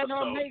to plan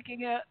on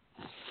making it.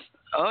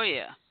 Oh,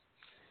 yeah.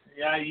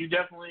 Yeah, you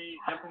definitely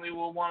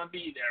will want to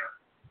be there.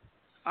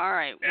 All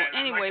right. Well, and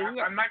anyway.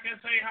 I'm not going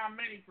to say how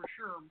many for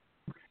sure.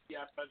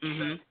 Yeah, but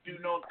do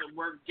note the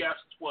word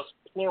guests was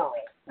plural,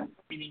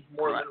 meaning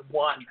more than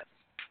one.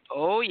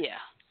 Oh, yeah.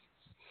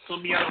 So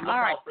be on the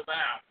lookout for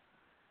that.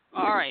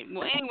 All right.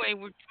 Well, anyway,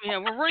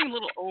 we're running a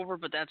little over,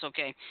 but that's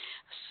okay.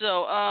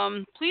 So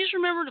please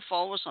remember to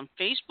follow us on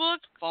Facebook,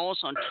 follow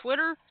us on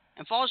Twitter,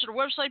 and follow us at our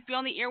website,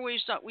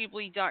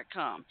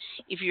 beyondtheairwaves.weebly.com.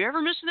 If you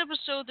ever miss an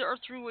episode, there are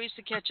 3 ways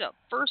to catch up.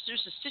 First,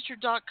 there's the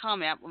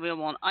Stitcher.com app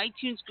available on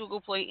iTunes,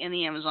 Google Play, and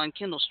the Amazon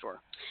Kindle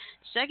store.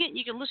 Second,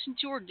 you can listen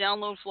to or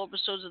download full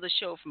episodes of the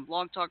show from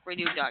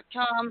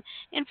blogtalkradio.com.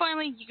 And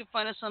finally, you can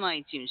find us on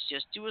iTunes.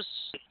 Just do a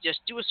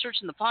search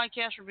in the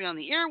podcast for Beyond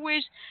the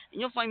Airwaves, and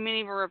you'll find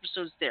many of our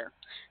episodes there.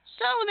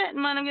 So with that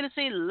in mind, I'm going to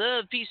say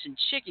love, peace, and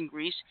chicken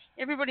grease.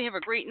 Everybody have a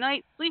great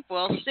night, sleep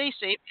well, stay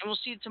safe, and we'll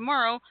see you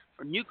tomorrow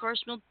for New Car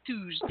Smell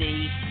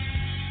Tuesday.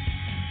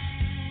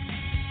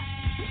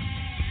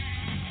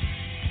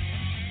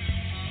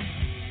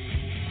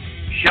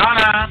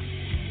 Shauna.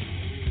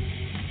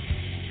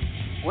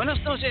 Buenas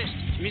noches,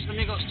 mis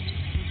amigos.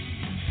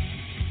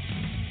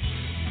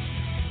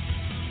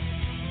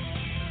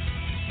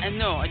 And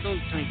no, I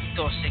don't drink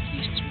Dos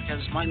Equis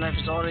because my life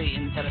is already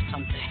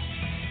interesante.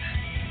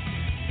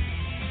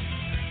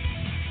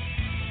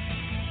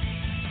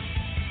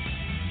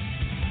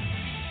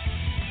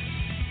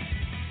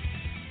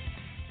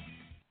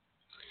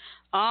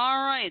 All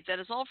right, that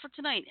is all for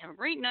tonight. Have a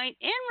great night,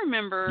 and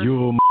remember...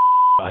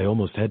 I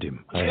almost had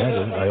him.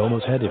 I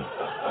almost had him.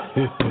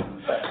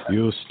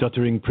 You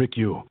stuttering prick,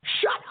 you.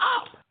 Shut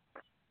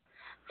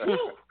up!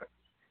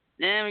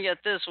 Then we got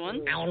this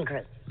one. I'm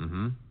Groot.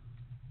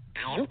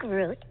 I'm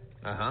Groot.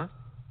 I'm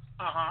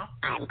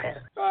Groot.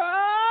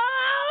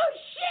 Oh,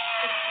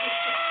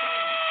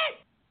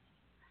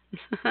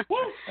 shit!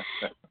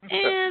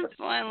 And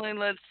finally,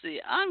 let's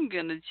see. I'm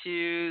going to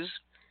choose...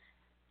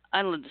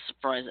 I love to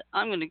surprise it.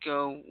 I'm going to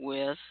go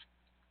with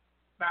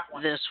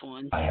this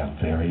one. I have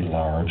very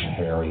large,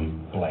 hairy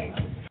blank.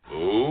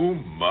 Oh,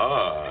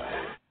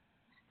 my.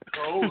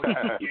 Oh,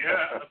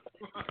 yeah.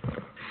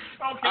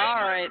 Okay,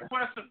 all right.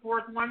 Request a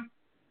fourth one?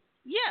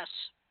 Yes.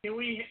 Can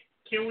we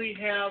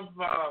have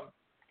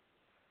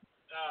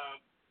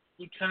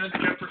Lieutenant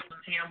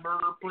Jefferson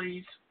Hamburger,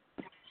 please?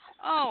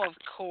 Oh, of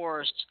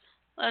course.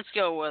 Let's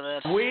go with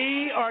it.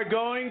 We are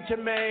going to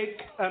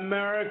make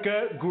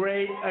America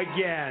great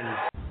again.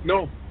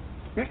 No.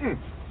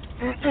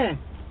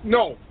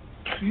 No.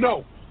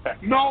 No.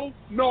 No.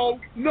 No.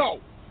 No.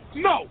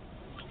 No.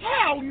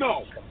 Hell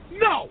no.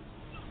 No.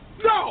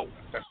 No.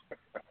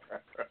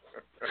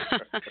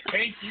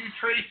 Thank you,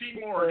 Tracy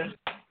Morgan.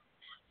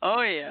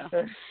 Oh, yeah.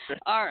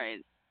 All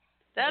right.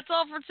 That's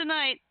all for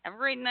tonight. Have a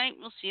great night.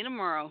 We'll see you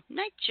tomorrow.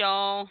 Night,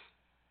 y'all.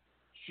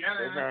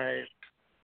 Good night.